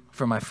thank you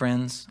for my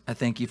friends. I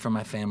thank you for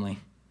my family.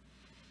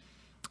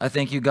 I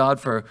thank you,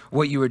 God, for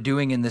what you are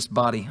doing in this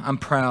body. I'm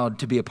proud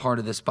to be a part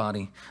of this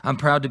body. I'm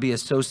proud to be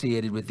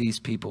associated with these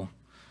people.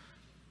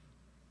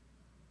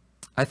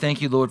 I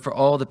thank you, Lord, for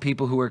all the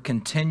people who are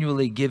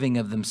continually giving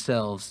of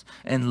themselves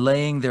and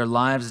laying their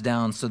lives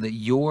down so that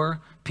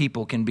your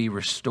people can be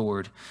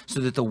restored, so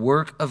that the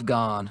work of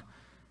God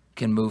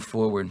can move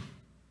forward.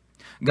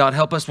 God,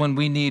 help us when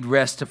we need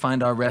rest to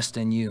find our rest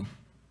in you.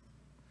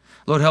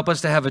 Lord, help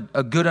us to have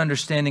a good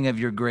understanding of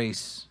your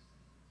grace.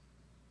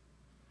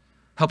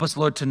 Help us,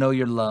 Lord, to know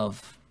your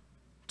love,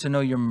 to know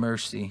your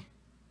mercy,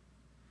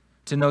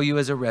 to know you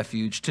as a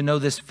refuge, to know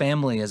this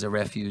family as a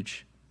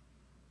refuge.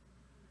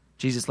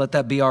 Jesus, let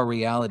that be our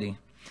reality,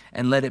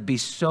 and let it be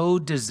so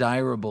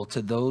desirable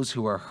to those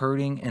who are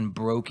hurting and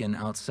broken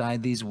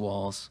outside these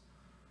walls,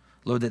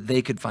 Lord, that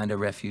they could find a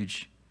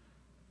refuge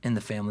in the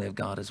family of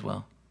God as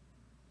well.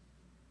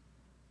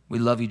 We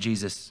love you,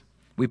 Jesus.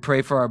 We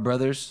pray for our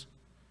brothers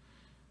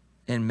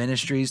in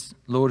ministries,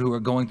 Lord, who are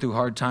going through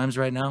hard times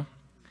right now.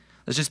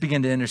 Let's just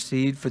begin to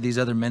intercede for these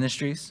other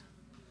ministries.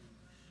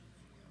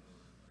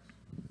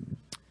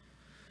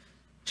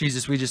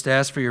 Jesus, we just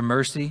ask for your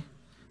mercy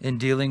in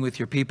dealing with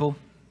your people.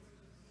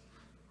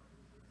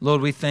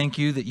 Lord, we thank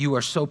you that you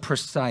are so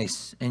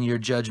precise in your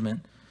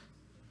judgment.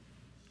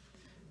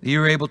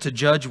 You are able to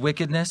judge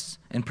wickedness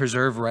and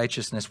preserve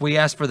righteousness. We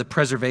ask for the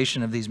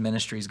preservation of these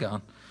ministries,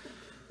 God.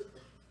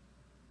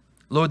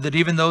 Lord, that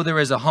even though there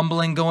is a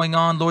humbling going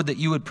on, Lord, that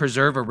you would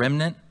preserve a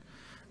remnant,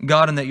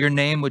 God, and that your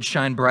name would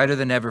shine brighter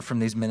than ever from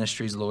these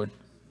ministries, Lord.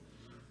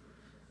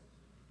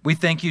 We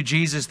thank you,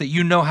 Jesus, that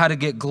you know how to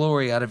get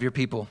glory out of your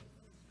people.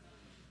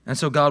 And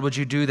so, God, would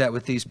you do that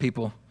with these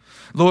people?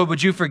 Lord,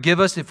 would you forgive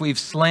us if we've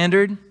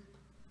slandered?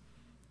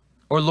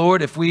 Or,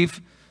 Lord, if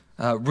we've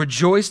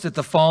rejoiced at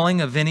the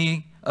falling of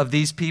any of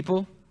these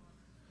people?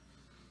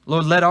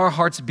 Lord, let our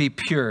hearts be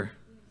pure.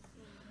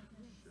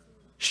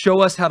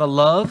 Show us how to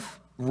love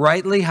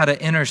rightly, how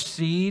to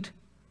intercede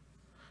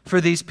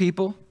for these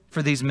people,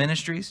 for these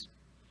ministries.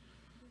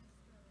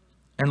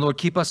 And, Lord,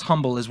 keep us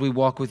humble as we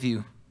walk with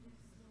you.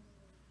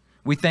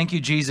 We thank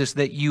you, Jesus,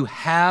 that you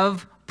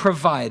have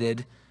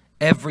provided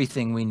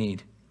everything we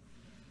need.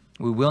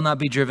 We will not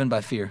be driven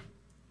by fear,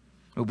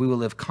 but we will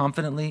live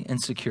confidently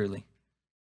and securely.